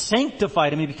God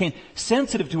sanctified him, he became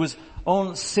sensitive to his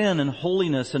own sin and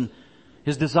holiness, and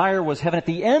his desire was heaven. At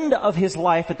the end of his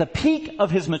life, at the peak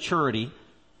of his maturity,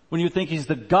 when you think he's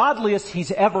the godliest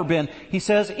he's ever been, he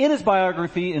says in his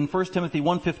biography in 1 Timothy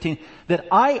 1:15 that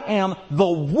I am the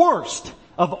worst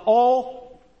of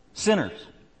all sinners.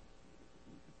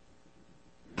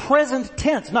 Present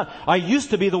tense. Not, I used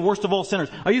to be the worst of all sinners.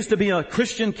 I used to be a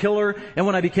Christian killer, and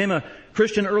when I became a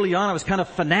Christian early on, I was kind of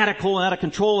fanatical and out of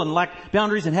control and lacked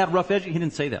boundaries and had rough edges. He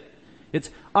didn't say that. It's,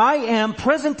 I am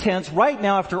present tense right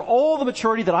now after all the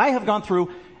maturity that I have gone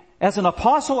through as an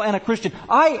apostle and a Christian.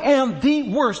 I am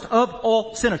the worst of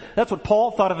all sinners. That's what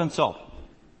Paul thought of himself.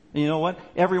 And you know what?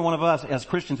 Every one of us as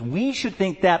Christians, we should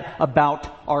think that about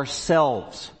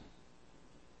ourselves.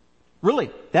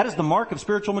 Really, that is the mark of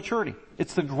spiritual maturity.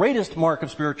 It's the greatest mark of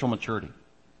spiritual maturity.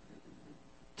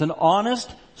 It's an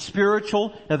honest,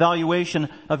 spiritual evaluation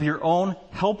of your own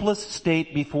helpless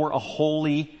state before a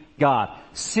holy God.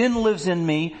 Sin lives in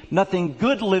me. Nothing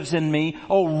good lives in me.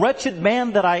 Oh, wretched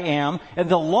man that I am. And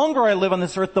the longer I live on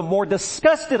this earth, the more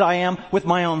disgusted I am with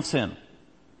my own sin.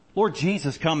 Lord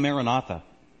Jesus, come Maranatha.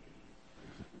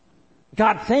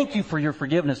 God, thank you for your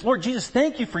forgiveness. Lord Jesus,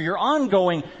 thank you for your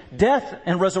ongoing death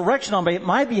and resurrection on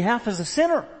my behalf as a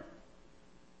sinner.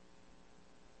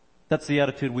 That's the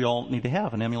attitude we all need to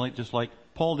have and emulate, just like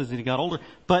Paul did as he got older.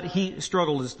 But he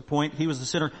struggled is the point. He was a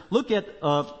sinner. Look at,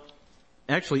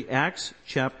 Acts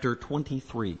chapter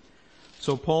 23.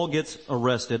 So Paul gets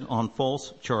arrested on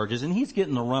false charges, and he's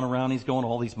getting the runaround. He's going to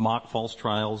all these mock false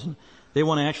trials, and they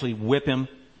want to actually whip him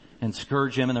and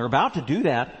scourge him, and they're about to do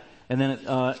that. And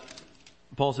then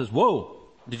Paul says, whoa,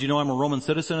 did you know I'm a Roman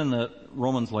citizen? And the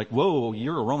Roman's like, whoa,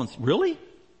 you're a Roman, really?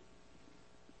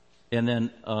 And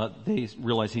then they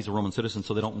realize he's a Roman citizen,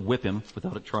 so they don't whip him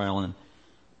without a trial, and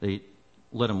they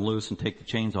let him loose and take the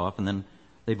chains off, and then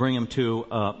they bring him to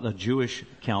a Jewish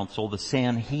council, the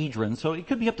Sanhedrin. So it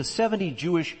could be up to 70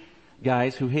 Jewish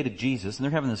guys who hated Jesus, and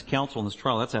they're having this council and this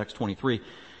trial. That's Acts 23.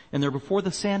 And they're before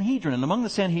the Sanhedrin. And among the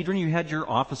Sanhedrin, you had your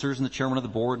officers and the chairman of the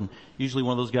board, and usually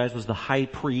one of those guys was the high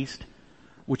priest,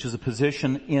 which is a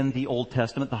position in the Old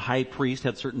Testament. The high priest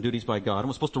had certain duties by God and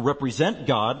was supposed to represent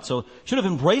God, so should have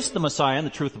embraced the Messiah and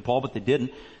the truth of Paul, but they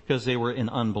didn't because they were in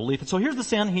unbelief. And so here's the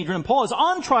Sanhedrin, and Paul is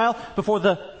on trial before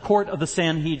the court of the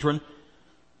Sanhedrin.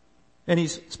 And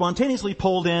he's spontaneously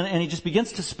pulled in, and he just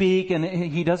begins to speak, and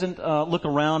he doesn't look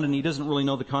around, and he doesn't really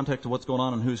know the context of what's going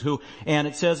on and who's who. And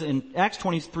it says in Acts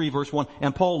 23 verse 1,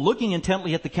 and Paul, looking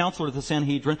intently at the counselor of the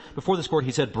Sanhedrin before this court,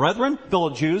 he said, brethren, fellow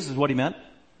Jews is what he meant.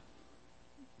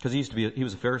 Because he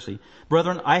was a Pharisee.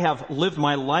 Brethren, I have lived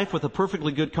my life with a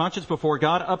perfectly good conscience before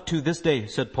God up to this day,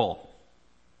 said Paul.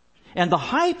 And the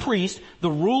high priest,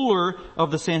 the ruler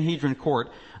of the Sanhedrin court,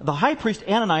 the high priest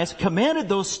Ananias commanded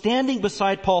those standing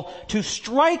beside Paul to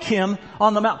strike him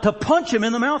on the mouth, to punch him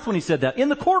in the mouth when he said that, in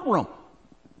the courtroom.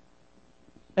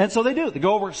 And so they do. They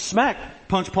go over, smack,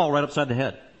 punch Paul right upside the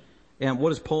head. And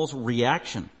what is Paul's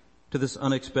reaction to this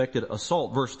unexpected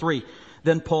assault? Verse 3,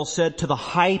 then Paul said to the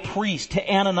high priest,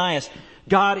 to Ananias,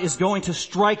 God is going to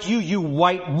strike you, you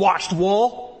whitewashed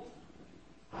wall.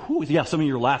 Whew, yeah, some of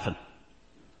you are laughing.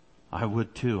 I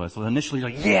would too. So initially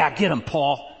like, yeah, get him,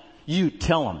 Paul. You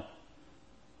tell him.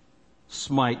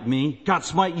 Smite me. God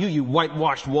smite you, you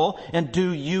whitewashed wall. And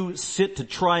do you sit to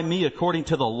try me according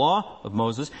to the law of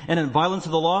Moses, and in violence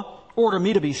of the law, order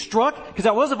me to be struck? Because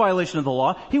that was a violation of the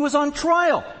law. He was on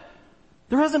trial.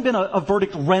 There hasn't been a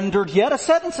verdict rendered yet. A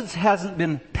sentence hasn't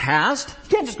been passed. You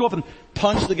can't just go up and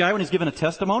punch the guy when he's giving a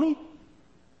testimony.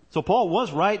 So Paul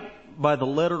was right by the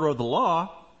letter of the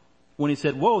law when he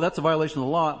said, whoa, that's a violation of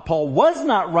the law. Paul was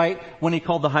not right when he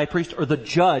called the high priest or the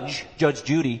judge, Judge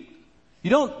Judy.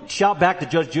 You don't shout back to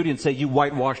Judge Judy and say, you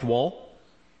whitewashed wall.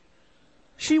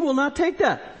 She will not take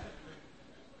that.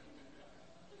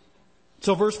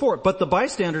 So verse 4, but the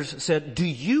bystanders said, do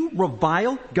you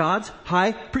revile God's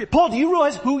high priest? Paul, do you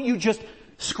realize who you just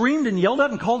screamed and yelled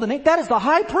at and called a name? That is the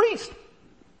high priest.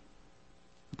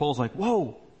 Paul's like,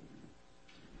 whoa.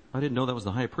 I didn't know that was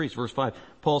the high priest. Verse 5,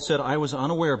 Paul said, I was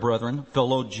unaware, brethren,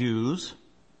 fellow Jews,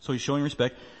 so he's showing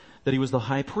respect, that he was the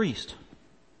high priest.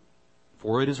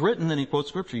 For it is written, then he quotes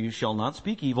scripture, you shall not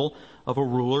speak evil of a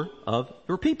ruler of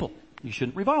your people. You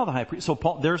shouldn't revile the high priest. So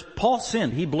Paul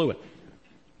sinned. He blew it.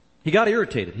 He got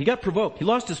irritated. He got provoked. He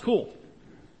lost his cool.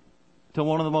 To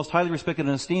one of the most highly respected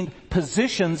and esteemed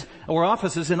positions or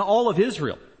offices in all of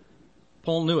Israel.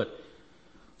 Paul knew it.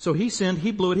 So he sinned.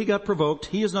 He blew it. He got provoked.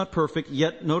 He is not perfect.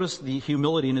 Yet notice the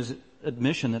humility in his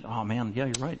admission that, oh man, yeah,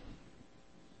 you're right.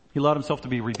 He allowed himself to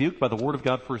be rebuked by the word of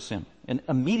God for his sin. And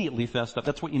immediately fessed up.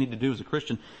 That's what you need to do as a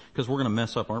Christian, because we're going to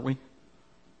mess up, aren't we?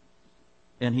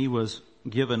 And he was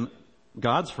given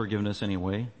God's forgiveness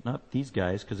anyway, not these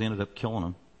guys, because they ended up killing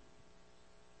him.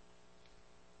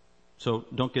 So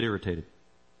don't get irritated.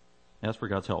 Ask for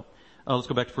God's help. Let's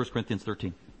go back to 1 Corinthians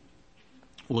 13.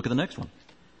 We'll look at the next one.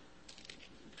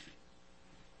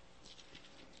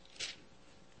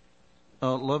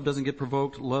 Love doesn't get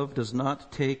provoked. Love does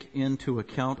not take into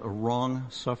account a wrong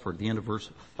suffered. The end of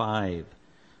verse 5.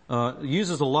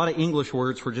 Uses a lot of English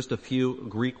words for just a few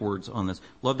Greek words on this.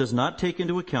 Love does not take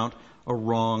into account a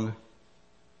wrong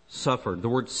suffered. The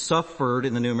word suffered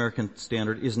in the New American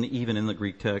Standard isn't even in the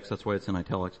Greek text. That's why it's in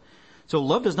italics. So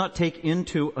love does not take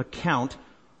into account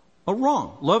a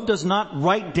wrong. Love does not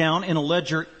write down in a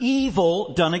ledger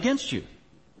evil done against you.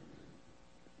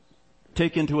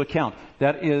 Take into account.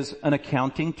 That is an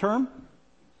accounting term.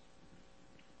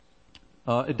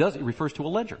 It refers to a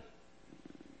ledger.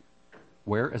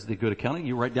 Where, as the good accounting,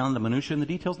 you write down the minutiae and the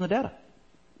details and the data.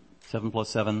 7 plus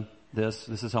 7, this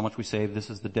is how much we saved, this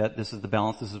is the debt, this is the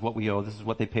balance, this is what we owe, this is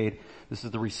what they paid, this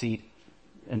is the receipt.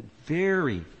 And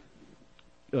very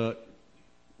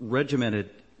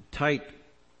regimented, tight,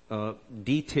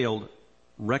 detailed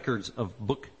records of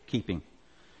bookkeeping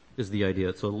is the idea.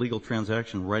 It's a legal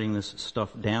transaction, writing this stuff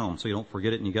down so you don't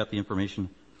forget it and you got the information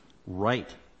right.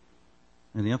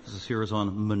 And the emphasis here is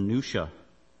on minutia.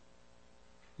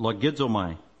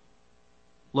 Logizomai.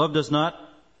 Love does not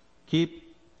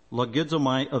keep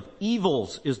logizomai of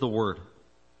evils is the word.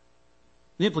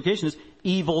 The implication is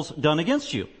evils done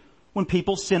against you. When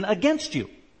people sin against you.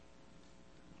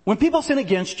 When people sin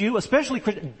against you, especially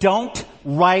Christians, don't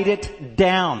write it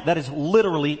down. That is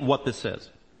literally what this says.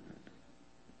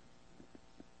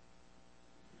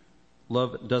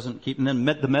 Love doesn't keep, and then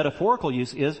the metaphorical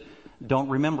use is don't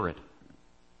remember it.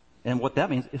 And what that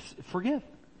means is forgive.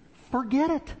 Forget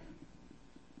it.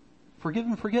 Forgive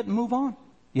and forget and move on.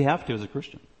 You have to as a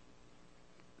Christian.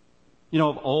 You know,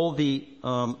 of all the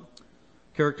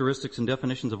characteristics and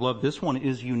definitions of love, this one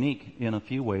is unique in a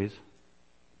few ways.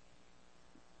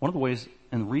 One of the ways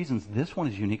and reasons this one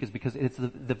is unique is because it's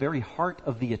the very heart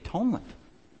of the atonement.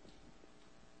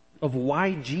 Of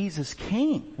why Jesus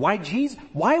came. Why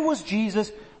was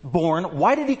Jesus born?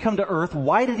 Why did he come to earth?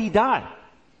 Why did he die?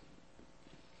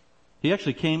 He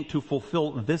actually came to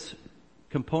fulfill this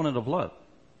component of love.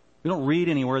 We don't read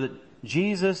anywhere that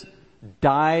Jesus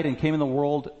died and came in the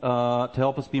world to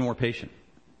help us be more patient.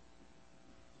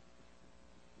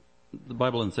 The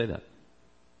Bible didn't say that.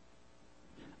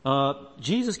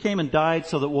 Jesus came and died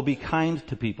so that we'll be kind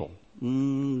to people.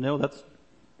 No, that's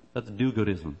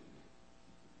do-goodism.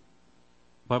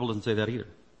 The Bible doesn't say that either.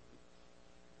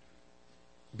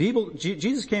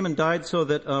 Jesus came and died so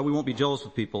that we won't be jealous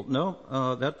of people.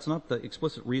 No, that's not the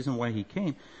explicit reason why he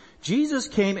came. Jesus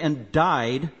came and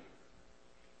died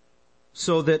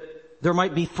so that there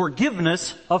might be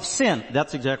forgiveness of sin.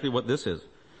 That's exactly what this is.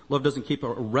 Love doesn't keep a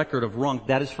record of wrong.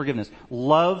 That is forgiveness.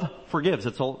 Love forgives.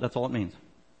 That's all it means.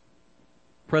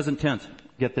 Present tense.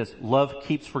 Get this. Love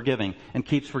keeps forgiving and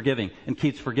keeps forgiving and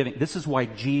keeps forgiving. This is why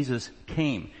Jesus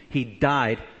came. He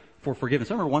died for forgiveness.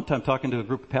 I remember one time talking to a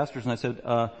group of pastors and I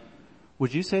said,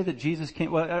 would you say that Jesus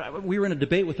came? Well, we were in a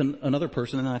debate with another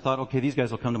person and I thought, okay, these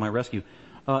guys will come to my rescue.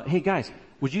 Hey guys,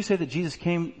 would you say that Jesus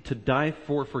came to die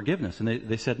for forgiveness? And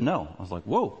they said no. I was like,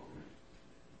 whoa.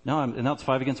 Now it's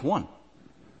 5 against 1.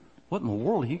 What in the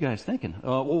world are you guys thinking?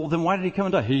 Well, then why did he come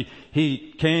and die?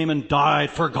 He came and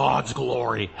died for God's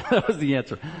glory. That was the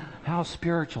answer. How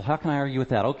spiritual? How can I argue with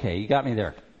that? Okay, you got me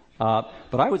there.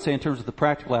 But I would say in terms of the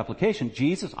practical application,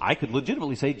 I could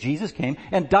legitimately say Jesus came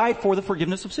and died for the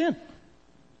forgiveness of sin.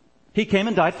 He came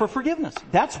and died for forgiveness.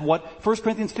 That's what 1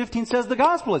 Corinthians 15 says the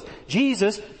gospel is.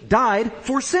 Jesus died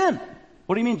for sin.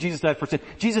 What do you mean Jesus died for sin?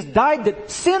 Jesus died that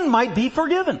sin might be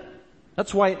forgiven.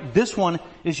 That's why this one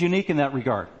is unique in that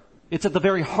regard. It's at the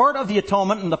very heart of the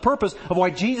atonement and the purpose of why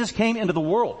Jesus came into the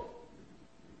world.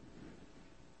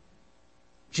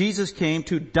 Jesus came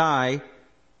to die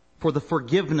for the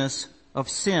forgiveness of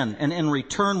sin. And in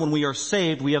return, when we are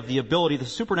saved, we have the ability, the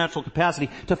supernatural capacity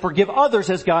to forgive others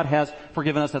as God has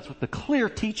forgiven us. That's what the clear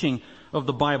teaching of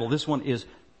the Bible. This one is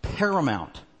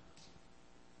paramount.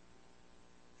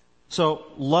 So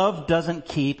love doesn't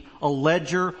keep a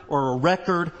ledger or a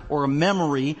record or a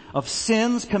memory of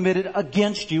sins committed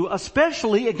against you,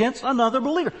 especially against another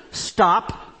believer.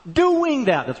 Stop doing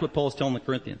that. That's what Paul is telling the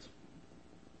Corinthians.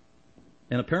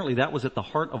 And apparently that was at the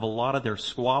heart of a lot of their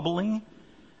squabbling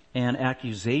and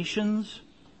accusations,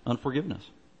 unforgiveness.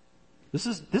 This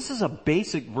is a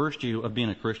basic virtue of being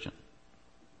a Christian.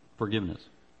 Forgiveness.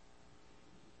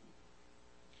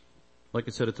 Like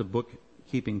I said, it's a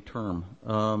bookkeeping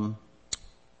term.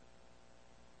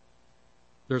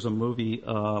 There's a movie,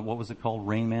 what was it called?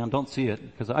 Rain Man. Don't see it,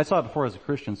 because I saw it before as a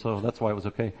Christian, so that's why it was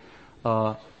okay.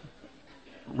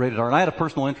 Rated R. And I had a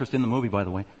personal interest in the movie, by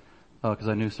the way, because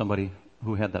I knew somebody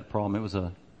who had that problem. It was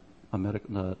a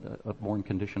born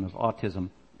condition of autism.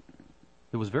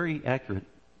 It was very accurate.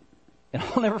 And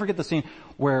I'll never forget the scene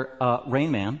where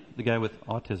Rain Man, the guy with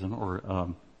autism,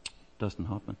 or Dustin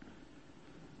Hoffman,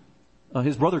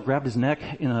 his brother grabbed his neck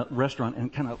in a restaurant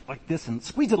and kind of like this and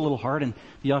squeezed it a little hard, and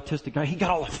the autistic guy, he got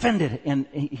all offended and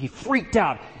he freaked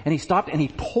out, and he stopped and he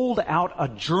pulled out a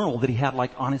journal that he had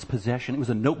like on his possession. It was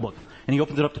a notebook, and he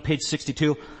opened it up to page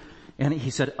 62, and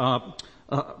he said,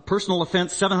 personal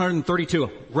offense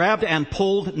 732, grabbed and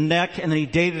pulled neck, and then he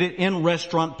dated it in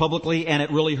restaurant publicly, and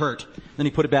it really hurt. Then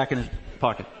he put it back in his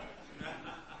pocket.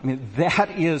 I mean,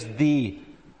 that is the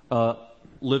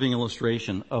living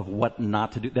illustration of what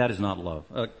not to do. That is not love.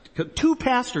 Two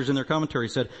pastors in their commentary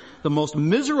said the most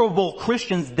miserable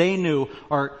Christians they knew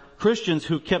are Christians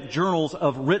who kept journals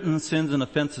of written sins and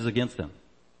offenses against them.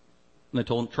 And they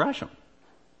told them, trash them.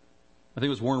 I think it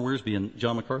was Warren Wiersbe and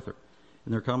John MacArthur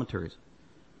in their commentaries.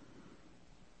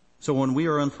 So when we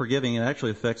are unforgiving, it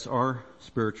actually affects our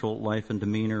spiritual life and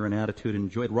demeanor and attitude and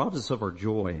joy. It robs us of our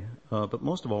joy. But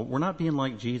most of all, we're not being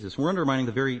like Jesus. We're undermining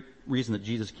the very reason that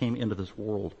Jesus came into this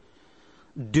world.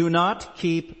 Do not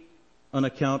keep an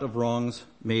account of wrongs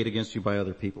made against you by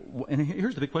other people. And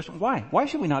here's the big question. Why? Why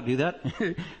should we not do that?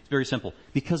 It's very simple.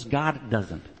 Because God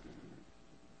doesn't.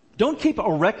 Don't keep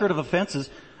a record of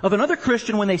offenses of another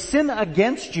Christian when they sin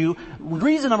against you.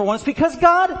 Reason number one is because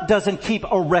God doesn't keep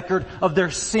a record of their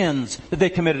sins that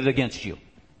they committed against you.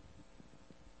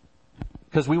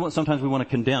 Because sometimes we want to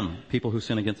condemn people who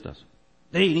sin against us.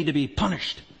 They need to be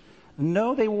punished.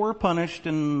 No, they were punished,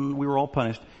 and we were all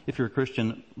punished. If you're a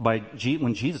Christian,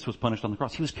 when Jesus was punished on the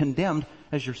cross, he was condemned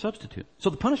as your substitute. So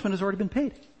the punishment has already been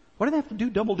paid. Why do they have to do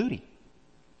double duty?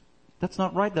 That's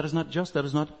not right. That is not just. That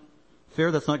is not fair.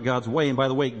 That's not God's way. And by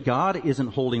the way, God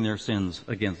isn't holding their sins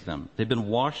against them. They've been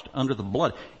washed under the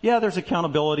blood. Yeah, there's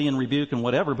accountability and rebuke and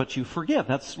whatever, but you forgive.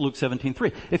 That's Luke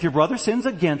 17:3. If your brother sins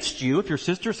against you, if your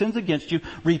sister sins against you,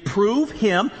 reprove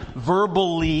him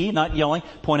verbally, not yelling.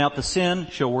 Point out the sin,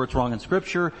 show where it's wrong in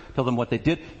Scripture, tell them what they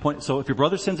did. So if your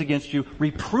brother sins against you,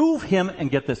 reprove him,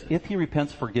 and get this, if he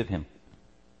repents, forgive him.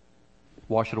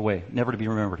 Wash it away. Never to be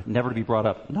remembered. Never to be brought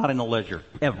up. Not in a ledger.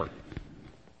 Ever.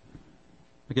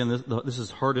 Again, this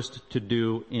is hardest to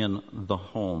do in the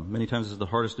home. Many times it's the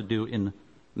hardest to do in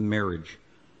marriage.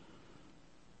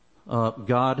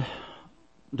 God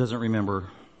doesn't remember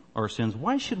our sins.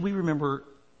 Why should we remember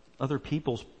other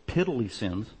people's piddly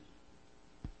sins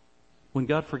when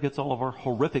God forgets all of our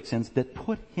horrific sins that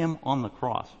put him on the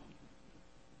cross?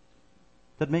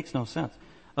 That makes no sense.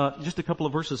 Just a couple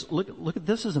of verses. Look at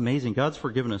this. Is amazing. God's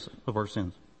forgiveness of our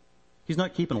sins. He's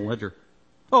not keeping a ledger.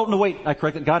 Oh, no, wait, I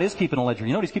corrected. God is keeping a ledger.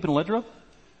 You know what he's keeping a ledger of?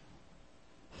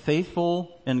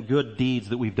 Faithful and good deeds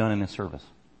that we've done in his service.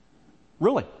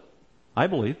 Really. I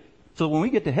believe. So when we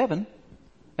get to heaven,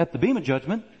 at the Bema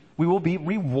judgment, we will be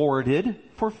rewarded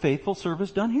for faithful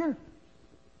service done here.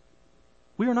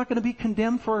 We are not going to be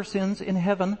condemned for our sins in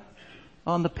heaven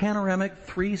on the panoramic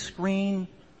 3-screen,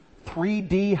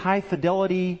 3D, high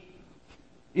fidelity,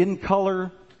 in color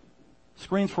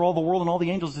screens for all the world and all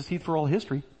the angels to see through all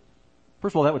history.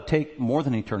 First of all, that would take more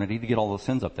than eternity to get all those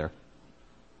sins up there.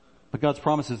 But God's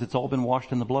promise is it's all been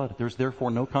washed in the blood. There's therefore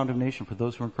no condemnation for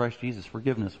those who are in Christ Jesus.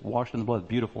 Forgiveness, washed in the blood.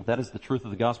 Beautiful. That is the truth of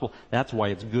the gospel. That's why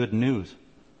it's good news.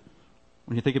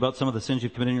 When you think about some of the sins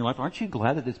you've committed in your life, aren't you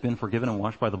glad that it's been forgiven and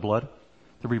washed by the blood?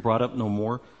 To be brought up no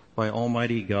more by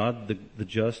Almighty God, the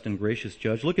just and gracious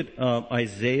judge. Look at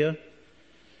Isaiah.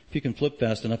 If you can flip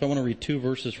fast enough, I want to read 2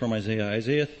 verses from Isaiah.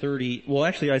 Isaiah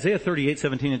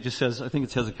 38:17, it just says, I think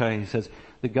it's Hezekiah, he says,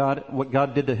 what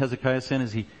God did to Hezekiah's sin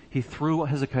is he threw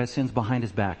Hezekiah's sins behind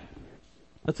his back.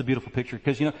 That's a beautiful picture,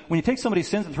 because when you take somebody's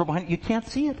sins and throw behind it, you can't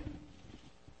see it.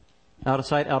 Out of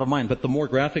sight, out of mind. But the more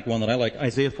graphic one that I like,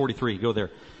 Isaiah 43, go there.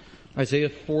 Isaiah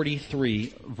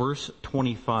 43, verse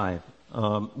 25.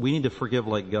 We need to forgive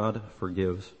like God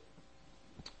forgives.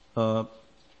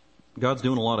 God's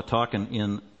doing a lot of talking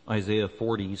in Isaiah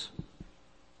 40s.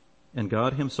 And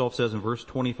God himself says in verse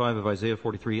 25 of Isaiah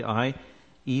 43, I,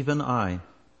 even I,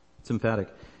 it's emphatic,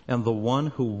 am the one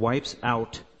who wipes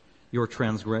out your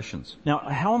transgressions. Now,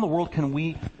 how in the world can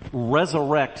we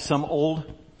resurrect some old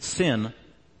sin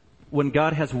when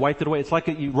God has wiped it away? It's like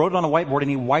you wrote it on a whiteboard and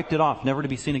he wiped it off, never to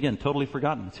be seen again, totally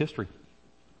forgotten. It's history.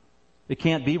 It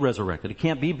can't be resurrected. It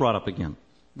can't be brought up again.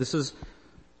 This is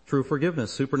true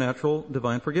forgiveness, supernatural,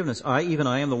 divine forgiveness. I, even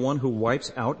I, am the one who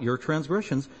wipes out your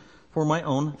transgressions for my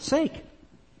own sake.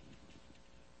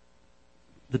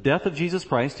 The death of Jesus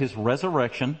Christ, his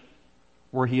resurrection,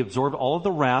 where he absorbed all of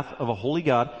the wrath of a holy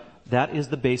God, that is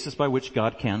the basis by which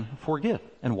God can forgive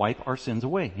and wipe our sins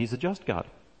away. He's a just God.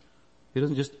 He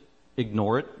doesn't just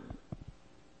ignore it.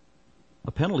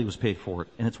 A penalty was paid for it,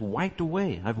 and it's wiped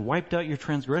away. I've wiped out your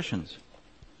transgressions.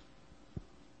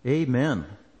 Amen.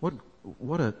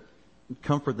 What a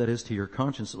comfort that is to your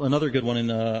conscience. Another good one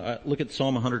look at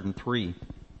Psalm 103.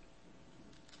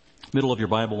 Middle of your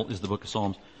Bible is the book of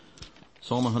Psalms.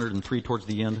 Psalm 103 towards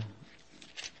the end.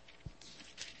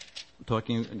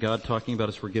 God talking about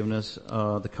his forgiveness.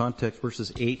 The context,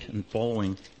 verses 8 and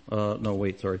following. Psalm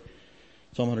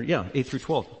 100, 8 through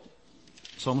 12.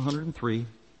 Psalm 103.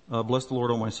 Bless the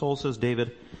Lord, O my soul, says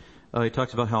David. He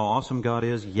talks about how awesome God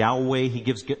is. Yahweh,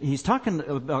 he's talking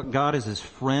about God as his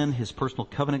friend, his personal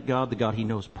covenant God, the God he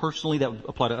knows personally. That would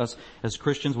apply to us as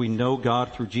Christians. We know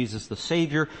God through Jesus the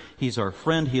Savior. He's our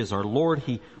friend. He is our Lord.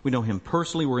 We know him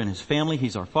personally. We're in his family.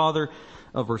 He's our Father.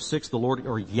 Verse 6, the Lord,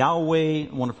 or Yahweh,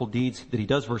 wonderful deeds that he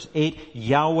does. Verse 8,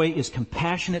 Yahweh is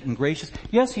compassionate and gracious.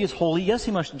 Yes, he is holy. Yes,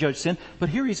 he must judge sin. But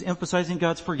here he's emphasizing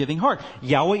God's forgiving heart.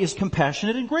 Yahweh is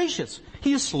compassionate and gracious.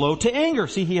 He is slow to anger.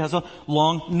 See, he has a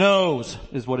long nose,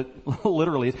 is what it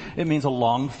literally is. It means a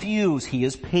long fuse. He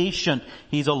is patient.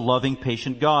 He's a loving,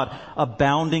 patient God,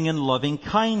 abounding in loving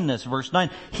kindness. Verse 9,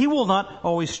 he will not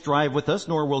always strive with us,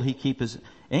 nor will he keep his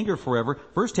anger forever.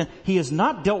 Verse 10, he has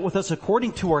not dealt with us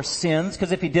according to our sins,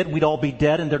 because if he did, we'd all be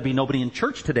dead and there'd be nobody in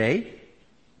church today.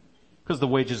 Because the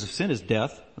wages of sin is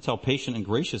death. That's how patient and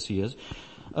gracious he is.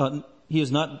 He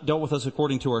has not dealt with us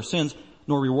according to our sins,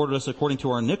 nor rewarded us according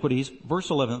to our iniquities. Verse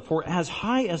 11, for as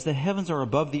high as the heavens are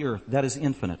above the earth, that is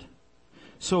infinite,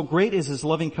 so great is his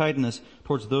loving kindness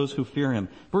towards those who fear him.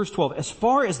 Verse 12, as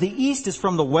far as the east is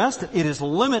from the west, it is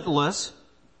limitless.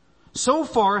 So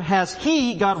far has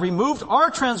he, God, removed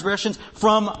our transgressions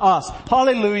from us.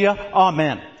 Hallelujah.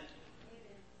 Amen.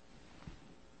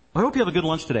 I hope you have a good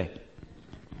lunch today.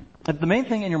 The main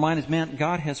thing in your mind is, man,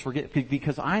 God has forgiven,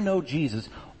 because I know Jesus,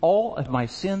 all of my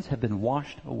sins have been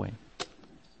washed away.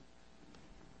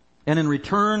 And in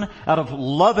return, out of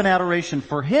love and adoration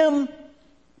for him,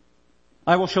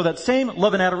 I will show that same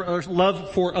love and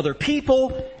love for other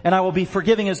people, and I will be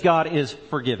forgiving as God is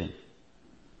forgiving.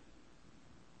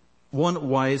 One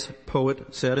wise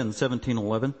poet said in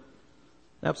 1711,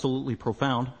 absolutely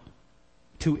profound,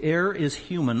 to err is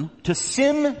human, to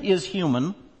sin is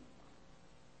human,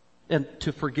 and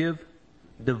to forgive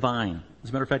divine. As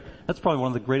a matter of fact, that's probably one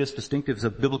of the greatest distinctives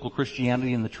of biblical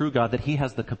Christianity and the true God, that he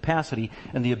has the capacity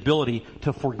and the ability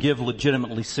to forgive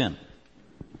legitimately sin.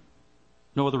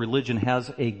 No other religion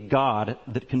has a God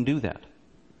that can do that.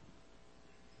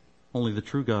 Only the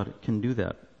true God can do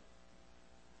that.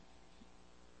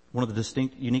 One of the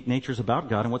distinct, unique natures about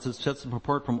God and what sets him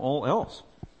apart from all else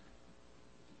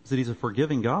is that he's a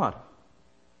forgiving God.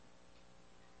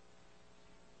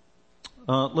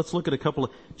 Let's look at a couple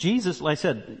of, Jesus, like I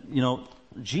said,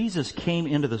 Jesus came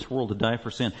into this world to die for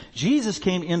sin. Jesus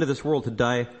came into this world to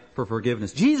die for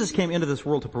forgiveness. Jesus came into this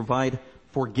world to provide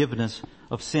forgiveness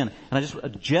of sin. And I just, a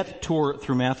jet tour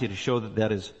through Matthew to show that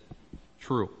that is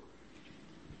true.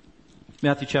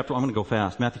 I'm going to go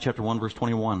fast. Matthew chapter 1 verse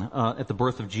 21. At the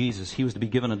birth of Jesus, he was to be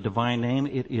given a divine name.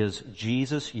 It is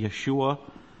Jesus, Yeshua.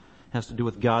 Has to do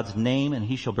with God's name, and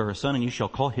he shall bear a son, and you shall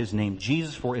call his name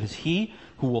Jesus, for it is he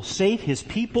who will save his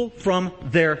people from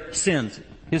their sins.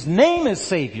 His name is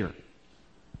Savior.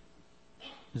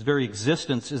 His very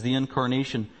existence as the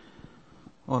incarnation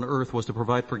on earth was to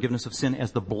provide forgiveness of sin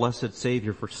as the blessed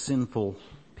Savior for sinful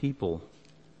people.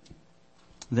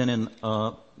 Then in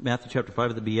Matthew chapter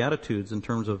 5 of the Beatitudes, in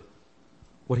terms of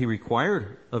what he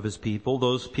required of his people,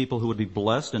 those people who would be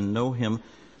blessed and know him,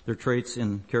 their traits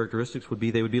and characteristics would be,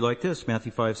 they would be like this.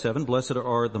 Matthew 5:7, blessed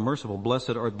are the merciful,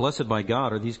 blessed by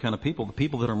God are these kind of people, the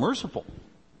people that are merciful.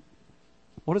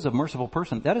 What is a merciful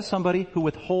person? That is somebody who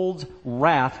withholds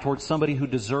wrath towards somebody who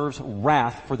deserves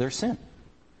wrath for their sin.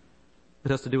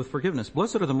 It has to do with forgiveness.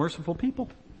 Blessed are the merciful people.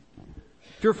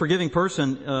 If you're a forgiving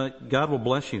person, God will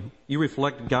bless you. You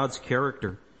reflect God's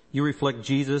character. You reflect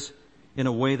Jesus in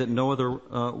a way that no other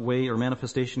way or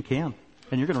manifestation can.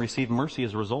 And you're going to receive mercy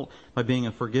as a result by being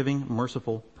a forgiving,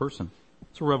 merciful person.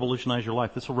 This will revolutionize your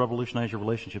life. This will revolutionize your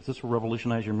relationships. This will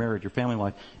revolutionize your marriage, your family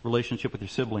life, relationship with your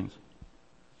siblings,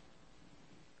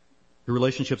 your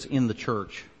relationships in the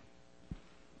church.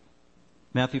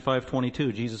 Matthew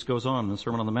 5:22, Jesus goes on in the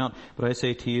Sermon on the Mount, but I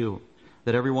say to you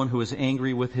that everyone who is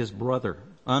angry with his brother,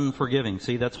 unforgiving,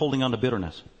 see, that's holding on to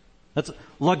bitterness. That's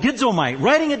logizomai,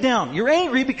 writing it down. You're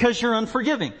angry because you're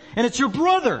unforgiving. And it's your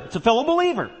brother. It's a fellow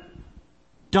believer.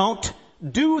 Don't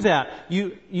do that.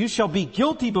 You shall be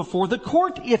guilty before the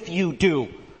court if you do.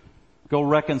 Go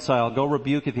reconcile. Go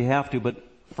rebuke if you have to, but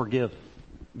forgive.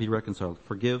 Be reconciled.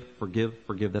 Forgive, forgive,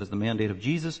 forgive. That is the mandate of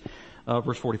Jesus.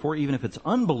 Verse 44, even if it's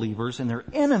unbelievers and they're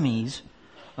enemies,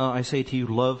 I say to you,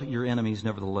 love your enemies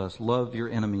nevertheless. Love your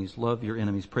enemies. Love your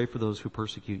enemies. Pray for those who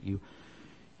persecute you.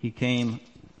 He came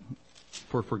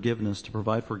for forgiveness, to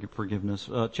provide for forgiveness.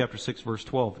 Chapter 6, verse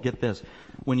 12. Get this.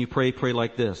 When you pray, pray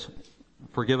like this.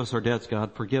 Forgive us our debts,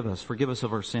 God. Forgive us. Forgive us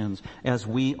of our sins, as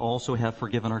we also have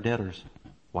forgiven our debtors.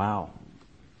 Wow.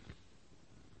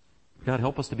 God,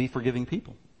 help us to be forgiving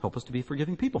people. Help us to be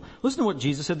forgiving people. Listen to what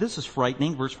Jesus said. This is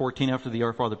frightening. Verse 14 after the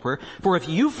Our Father prayer. For if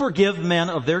you forgive men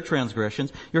of their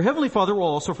transgressions, your heavenly Father will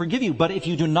also forgive you. But if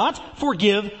you do not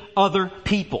forgive other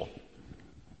people,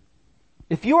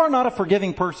 if you are not a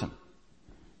forgiving person,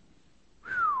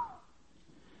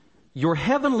 your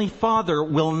heavenly Father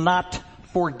will not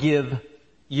forgive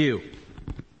you.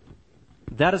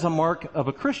 That is a mark of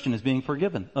a Christian, is being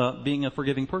forgiven, being a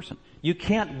forgiving person. You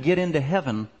can't get into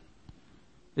heaven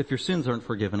if your sins aren't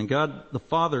forgiven. And God the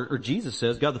Father, or Jesus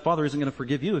says, God the Father isn't going to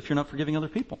forgive you if you're not forgiving other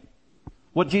people.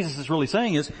 What Jesus is really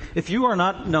saying is, if you are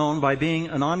not known by being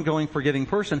an ongoing forgiving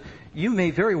person, you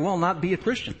may very well not be a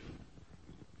Christian.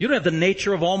 You don't have the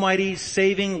nature of almighty,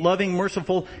 saving, loving,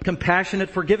 merciful, compassionate,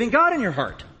 forgiving God in your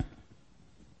heart.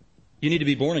 You need to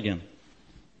be born again.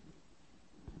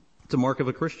 It's a mark of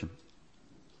a Christian.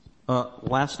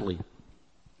 Lastly,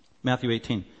 Matthew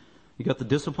 18. You got the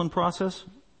discipline process.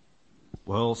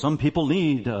 Well, some people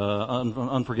need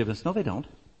unforgiveness. No, they don't.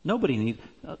 Nobody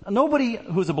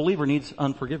who's a believer needs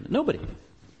unforgiveness. Nobody.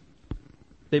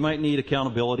 They might need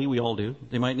accountability. We all do.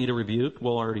 They might need a rebuke.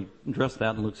 We'll already address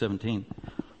that in Luke 17.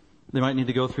 They might need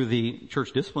to go through the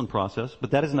church discipline process,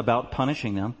 but that isn't about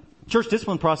punishing them. Church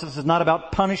discipline process is not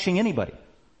about punishing anybody.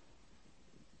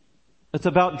 It's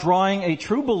about drawing a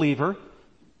true believer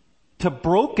to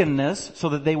brokenness so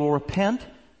that they will repent,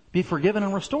 be forgiven,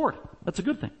 and restored. That's a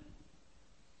good thing.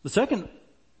 The second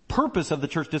purpose of the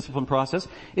church discipline process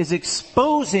is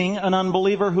exposing an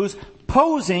unbeliever who's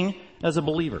posing as a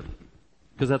believer.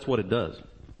 Because that's what it does.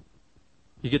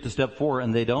 You get to step 4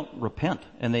 and they don't repent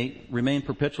and they remain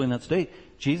perpetually in that state.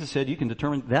 Jesus said you can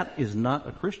determine that is not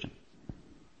a Christian.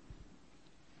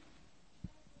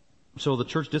 So the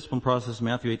church discipline process in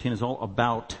Matthew 18 is all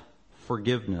about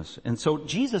forgiveness. And so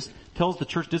Jesus tells the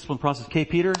church discipline process, okay,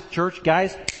 Peter, church,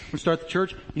 guys, we start the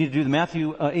church. You need to do the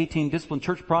Matthew 18 discipline,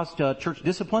 church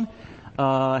discipline.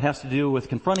 It has to do with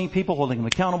confronting people, holding them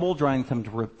accountable, drawing them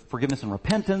to forgiveness and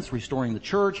repentance, restoring the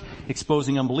church,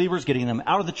 exposing unbelievers, getting them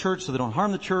out of the church so they don't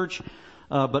harm the church.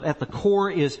 But at the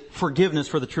core is forgiveness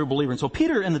for the true believer. And so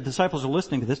Peter and the disciples are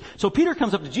listening to this. So Peter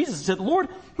comes up to Jesus and said, Lord,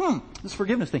 this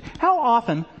forgiveness thing, how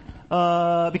often,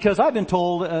 because I've been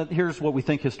told, here's what we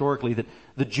think historically, that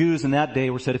the Jews in that day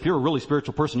were said, if you're a really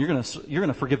spiritual person, you're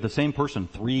gonna forgive the same person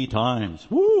 3 times.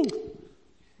 Woo!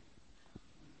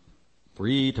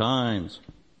 3 times.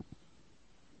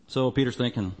 So Peter's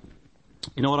thinking,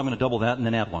 you know what, I'm gonna double that and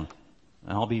then add 1.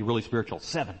 And I'll be really spiritual.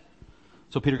 7.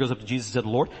 So Peter goes up to Jesus and said,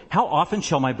 Lord, how often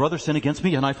shall my brother sin against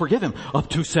me and I forgive him? Up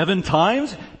to 7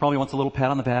 times? Probably wants a little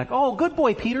pat on the back. Oh, good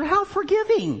boy, Peter, how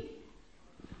forgiving.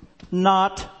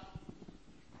 Not.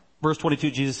 Verse 22,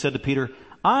 Jesus said to Peter,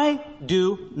 I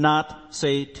do not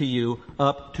say to you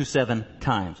up to 7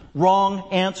 times. Wrong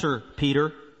answer,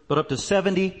 Peter, but up to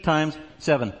 70 times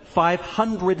 7.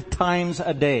 500 times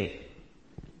a day.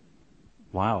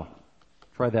 Wow.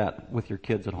 Try that with your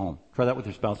kids at home. Try that with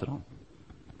your spouse at home.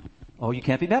 Oh, you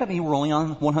can't be mad at me. We're only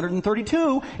on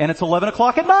 132 and it's 11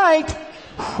 o'clock at night.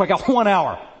 I got 1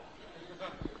 hour.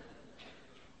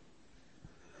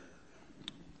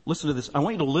 Listen to this. I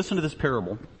want you to listen to this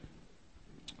parable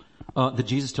that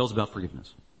Jesus tells about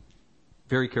forgiveness.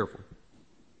 Very careful.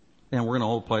 And we're going to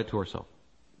all apply it to ourselves.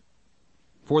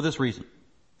 For this reason.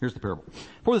 Here's the parable.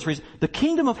 For this reason, the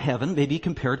kingdom of heaven may be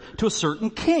compared to a certain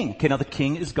king. Okay, now the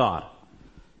king is God.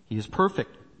 He is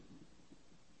perfect.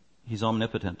 He's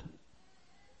omnipotent.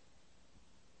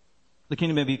 The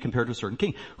kingdom may be compared to a certain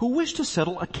king who wished to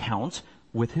settle accounts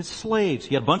with his slaves.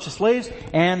 He had a bunch of slaves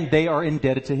and they are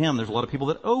indebted to him. There's a lot of people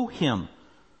that owe him.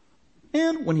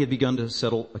 And when he had begun to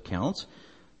settle accounts,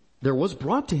 there was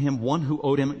brought to him one who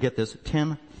owed him, get this,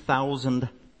 10,000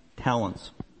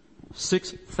 talents.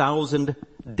 6,000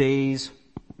 days'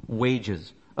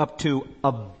 wages. Up to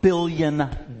 $1 billion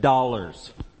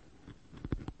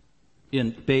in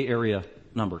Bay Area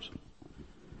numbers.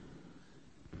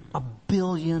 $1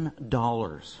 billion.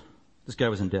 This guy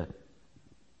was in debt.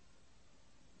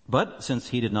 But since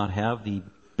he did not have the $1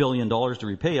 billion to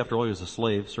repay, after all he was a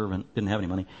slave, servant, didn't have any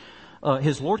money,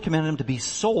 his Lord commanded him to be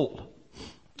sold,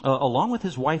 along with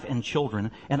his wife and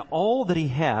children, and all that he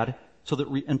had, so that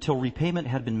until repayment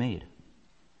had been made.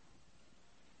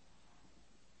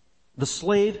 The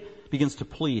slave begins to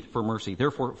plead for mercy.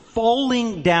 Therefore,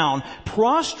 falling down,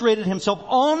 prostrated himself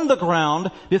on the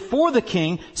ground before the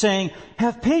king, saying,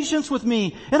 "Have patience with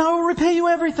me, and I will repay you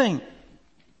everything."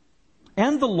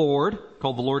 And the Lord,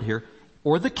 called the Lord here,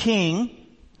 or the king,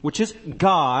 which is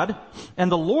God,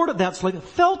 and the Lord of that slave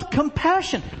felt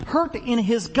compassion, hurt in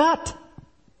his gut,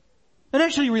 and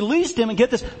actually released him, and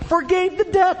get this, forgave the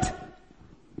debt.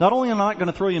 Not only am I not going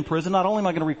to throw you in prison, not only am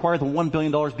I going to require the $1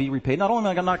 billion be repaid, not only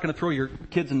am I not going to throw your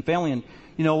kids and family and,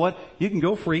 you know what, you can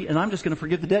go free and I'm just going to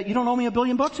forgive the debt. You don't owe me $1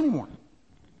 billion anymore.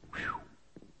 Whew.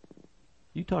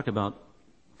 You talk about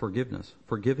forgiveness,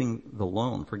 forgiving the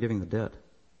loan, forgiving the debt.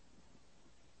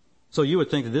 So you would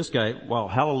think that this guy, wow,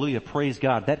 hallelujah, praise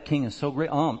God, that king is so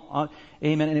great. Amen.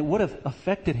 And it would have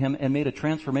affected him and made a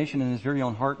transformation in his very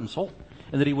own heart and soul.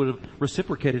 And that he would have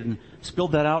reciprocated and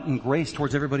spilled that out in grace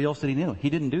towards everybody else that he knew. He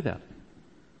didn't do that.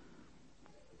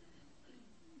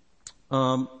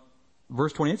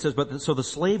 Verse 28 says, "But so the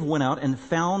slave went out and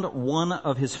found one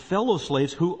of his fellow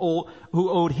slaves who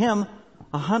owed him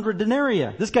 100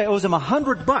 denarii. This guy owes him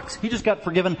 $100. He just got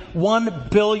forgiven $1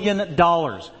 billion.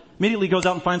 Immediately goes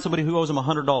out and finds somebody who owes him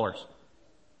 $100.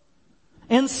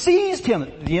 And seized him.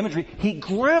 The imagery, he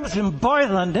grabs him by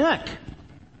the neck.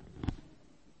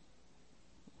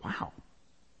 Wow.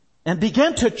 And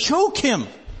began to choke him,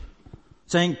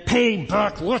 saying, "Pay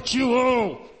back what you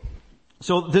owe."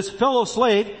 So this fellow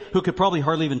slave, who could probably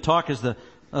hardly even talk as the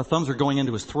thumbs are going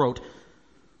into his throat,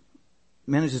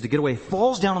 manages to get away,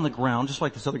 falls down on the ground, just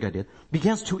like this other guy did,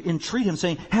 begins to entreat him,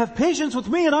 saying, "Have patience with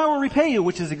me and I will repay you,"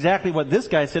 which is exactly what this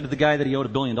guy said to the guy that he owed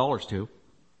 $1 billion to.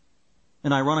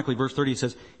 And ironically, verse 30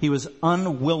 says, he was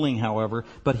unwilling, however,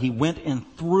 but he went and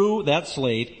threw that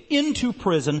slave into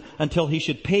prison until he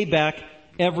should pay back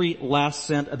every last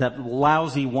cent of that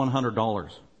lousy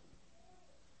 $100.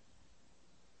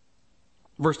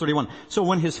 Verse 31, "So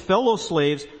when his fellow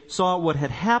slaves saw what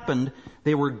had happened,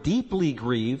 they were deeply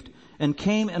grieved and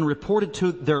came and reported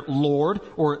to their Lord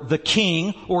or the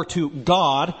king or to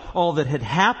God all that had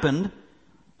happened."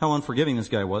 How unforgiving this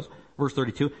guy was. Verse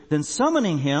 32, "Then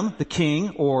summoning him, the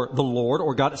king or the Lord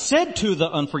or God said to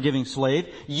the unforgiving slave,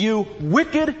 'You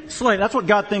wicked slave.'" That's what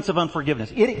God thinks of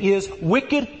unforgiveness. It is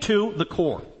wicked to the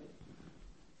core.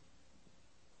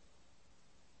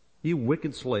 "You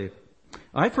wicked slave.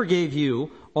 I forgave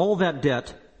you all that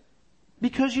debt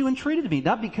because you entreated me,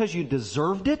 not because you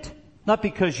deserved it, not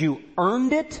because you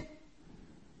earned it,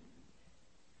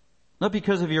 not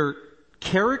because of your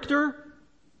character.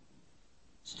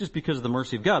 It's just because of the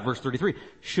mercy of God." Verse 33,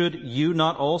 "Should you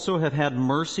not also have had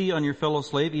mercy on your fellow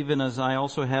slave, even as I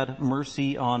also had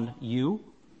mercy on you?"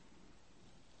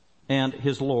 And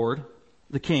his Lord,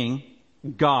 the king,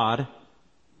 God,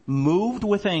 moved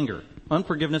with anger.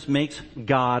 Unforgiveness makes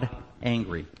God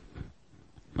angry.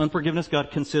 Unforgiveness God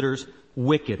considers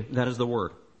wicked. That is the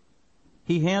word.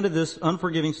 He handed this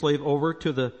unforgiving slave over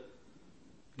to the,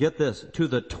 get this, to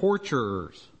the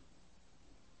torturers,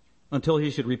 until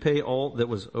he should repay all that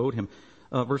was owed him.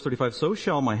 Verse 35, "So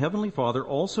shall my heavenly Father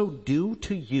also do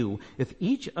to you if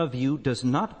each of you does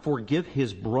not forgive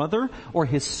his brother or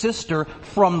his sister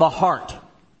from the heart."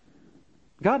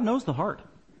 God knows the heart.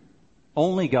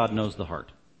 Only God knows the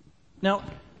heart. Now,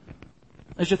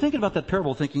 as you're thinking about that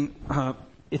parable, thinking,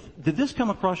 did this come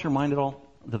across your mind at all?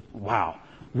 Wow,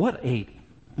 what a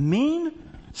mean,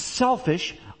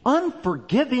 selfish,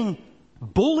 unforgiving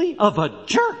bully of a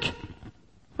jerk.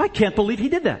 I can't believe he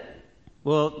did that.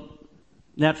 Well,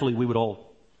 naturally we would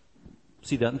all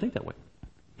see that and think that way.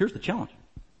 Here's the challenge.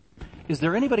 Is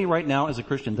there anybody right now as a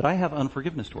Christian that I have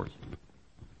unforgiveness towards?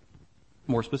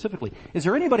 More specifically, is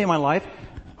there anybody in my life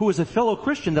who is a fellow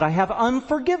Christian that I have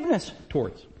unforgiveness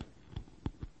towards?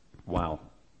 Wow.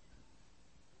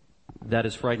 That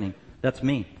is frightening. That's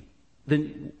me.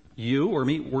 Then you or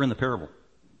me, we're in the parable.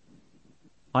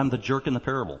 I'm the jerk in the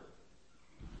parable.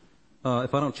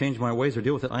 If I don't change my ways or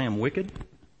deal with it, I am wicked.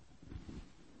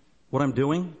 what I'm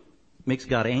doing makes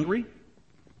God angry,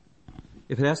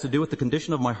 if it has to do with the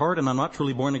condition of my heart and I'm not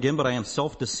truly born again but I am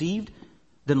self-deceived,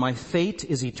 then my fate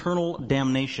is eternal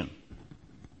damnation.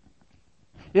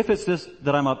 If it's this,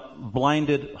 that I'm a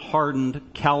blinded, hardened,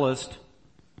 calloused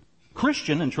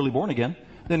Christian and truly born again,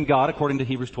 then God, according to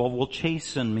Hebrews 12, will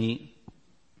chasten me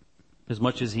as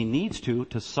much as He needs to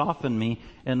soften me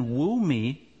and woo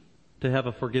me to have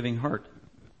a forgiving heart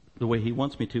the way He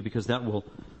wants me to, because that will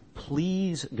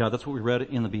please God. That's what we read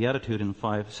in the Beatitude in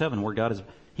 5:7, where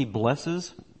He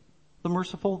blesses the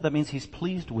merciful. That means He's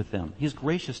pleased with them. He's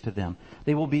gracious to them.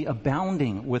 They will be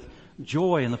abounding with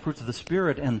joy and the fruits of the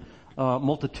Spirit and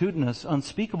multitudinous,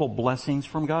 unspeakable blessings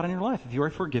from God in your life. If you're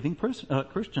a forgiving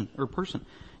Christian or person,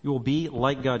 you will be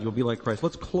like God. You'll be like Christ.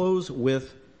 Let's close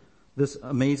with this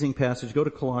amazing passage. Go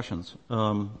to Colossians,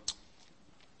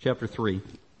 chapter 3.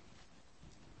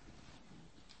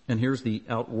 And here's the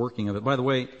outworking of it. By the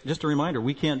way, just a reminder,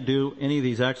 we can't do any of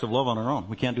these acts of love on our own.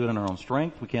 We can't do it in our own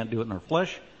strength. We can't do it in our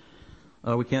flesh.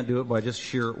 We can't do it by just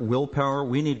sheer willpower.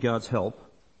 We need God's help.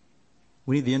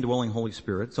 We need the indwelling Holy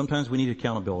Spirit. Sometimes we need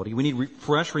accountability. We need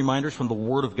fresh reminders from the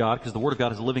Word of God, because the Word of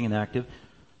God is living and active,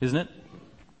 isn't it?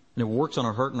 And it works on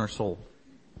our heart and our soul.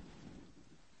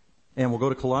 And we'll go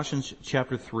to Colossians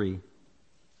chapter 3.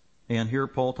 And here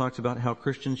Paul talks about how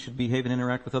Christians should behave and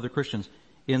interact with other Christians.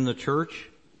 In the church,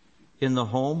 in the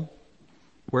home,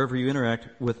 wherever you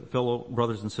interact with fellow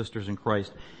brothers and sisters in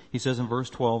Christ. He says in verse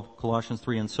 12, Colossians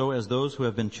 3, and so as those who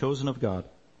have been chosen of God,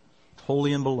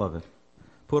 holy and beloved,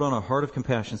 put on a heart of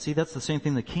compassion. See, that's the same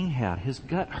thing the king had. His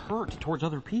gut hurt towards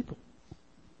other people.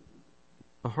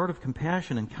 A heart of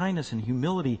compassion and kindness and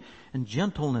humility and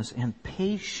gentleness and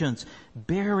patience,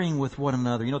 bearing with one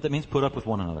another. You know what that means? Put up with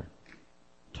one another.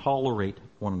 Tolerate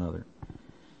one another.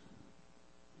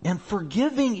 And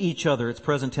forgiving each other, it's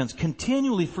present tense,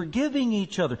 continually forgiving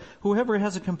each other. Whoever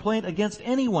has a complaint against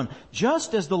anyone,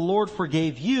 just as the Lord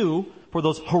forgave you for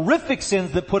those horrific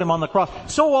sins that put Him on the cross,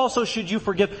 so also should you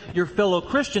forgive your fellow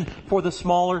Christian for the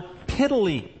smaller,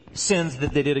 piddly sins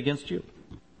that they did against you.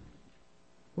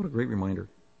 What a great reminder.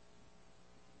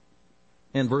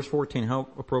 And verse 14, how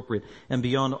appropriate. And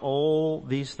beyond all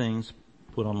these things,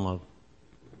 put on love.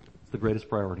 It's the greatest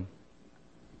priority.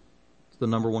 It's the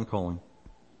number one calling,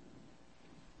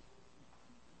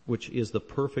 which is the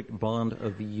perfect bond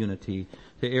of unity.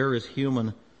 To err is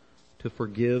human, to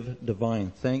forgive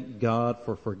divine. Thank God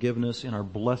for forgiveness in our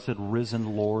blessed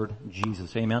risen Lord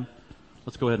Jesus. Amen.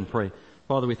 Let's go ahead and pray.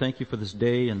 Father, we thank You for this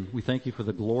day, and we thank You for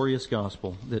the glorious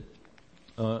gospel that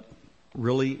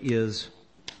really is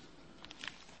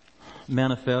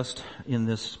manifest in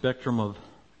this spectrum of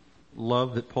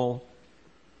love that Paul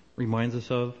reminds us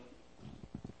of.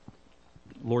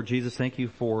 Lord Jesus, thank You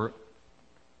for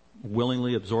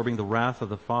willingly absorbing the wrath of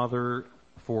the Father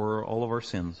for all of our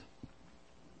sins.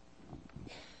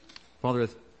 Father,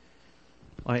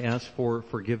 I ask for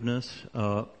forgiveness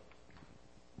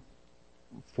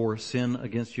for sin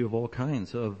against You of all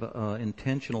kinds, of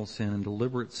intentional sin and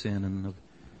deliberate sin, and of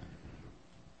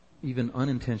even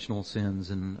unintentional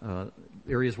sins, and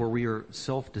areas where we are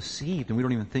self-deceived and we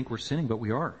don't even think we're sinning, but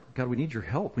we are. God, we need Your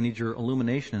help. We need Your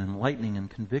illumination and enlightening and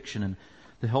conviction and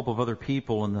the help of other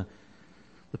people and the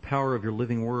power of Your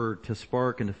living Word to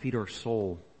spark and to feed our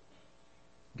soul.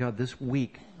 God, this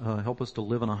week, help us to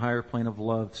live on a higher plane of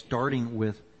love, starting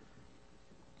with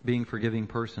being a forgiving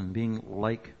person, being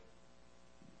like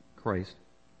Christ.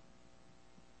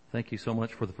 Thank You so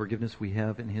much for the forgiveness we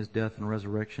have in His death and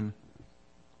resurrection,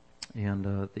 and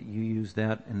that You use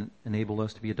that and enable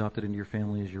us to be adopted into Your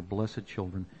family as Your blessed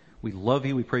children. We love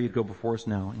You. We pray You'd go before us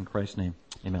now. In Christ's name,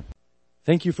 amen.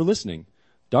 Thank you for listening.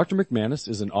 Dr. McManus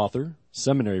is an author,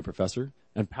 seminary professor,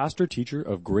 and pastor-teacher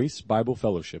of Grace Bible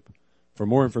Fellowship. For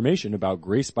more information about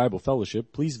Grace Bible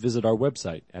Fellowship, please visit our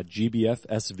website at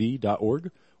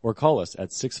gbfsv.org or call us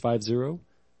at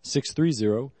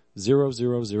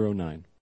 650-630-0009.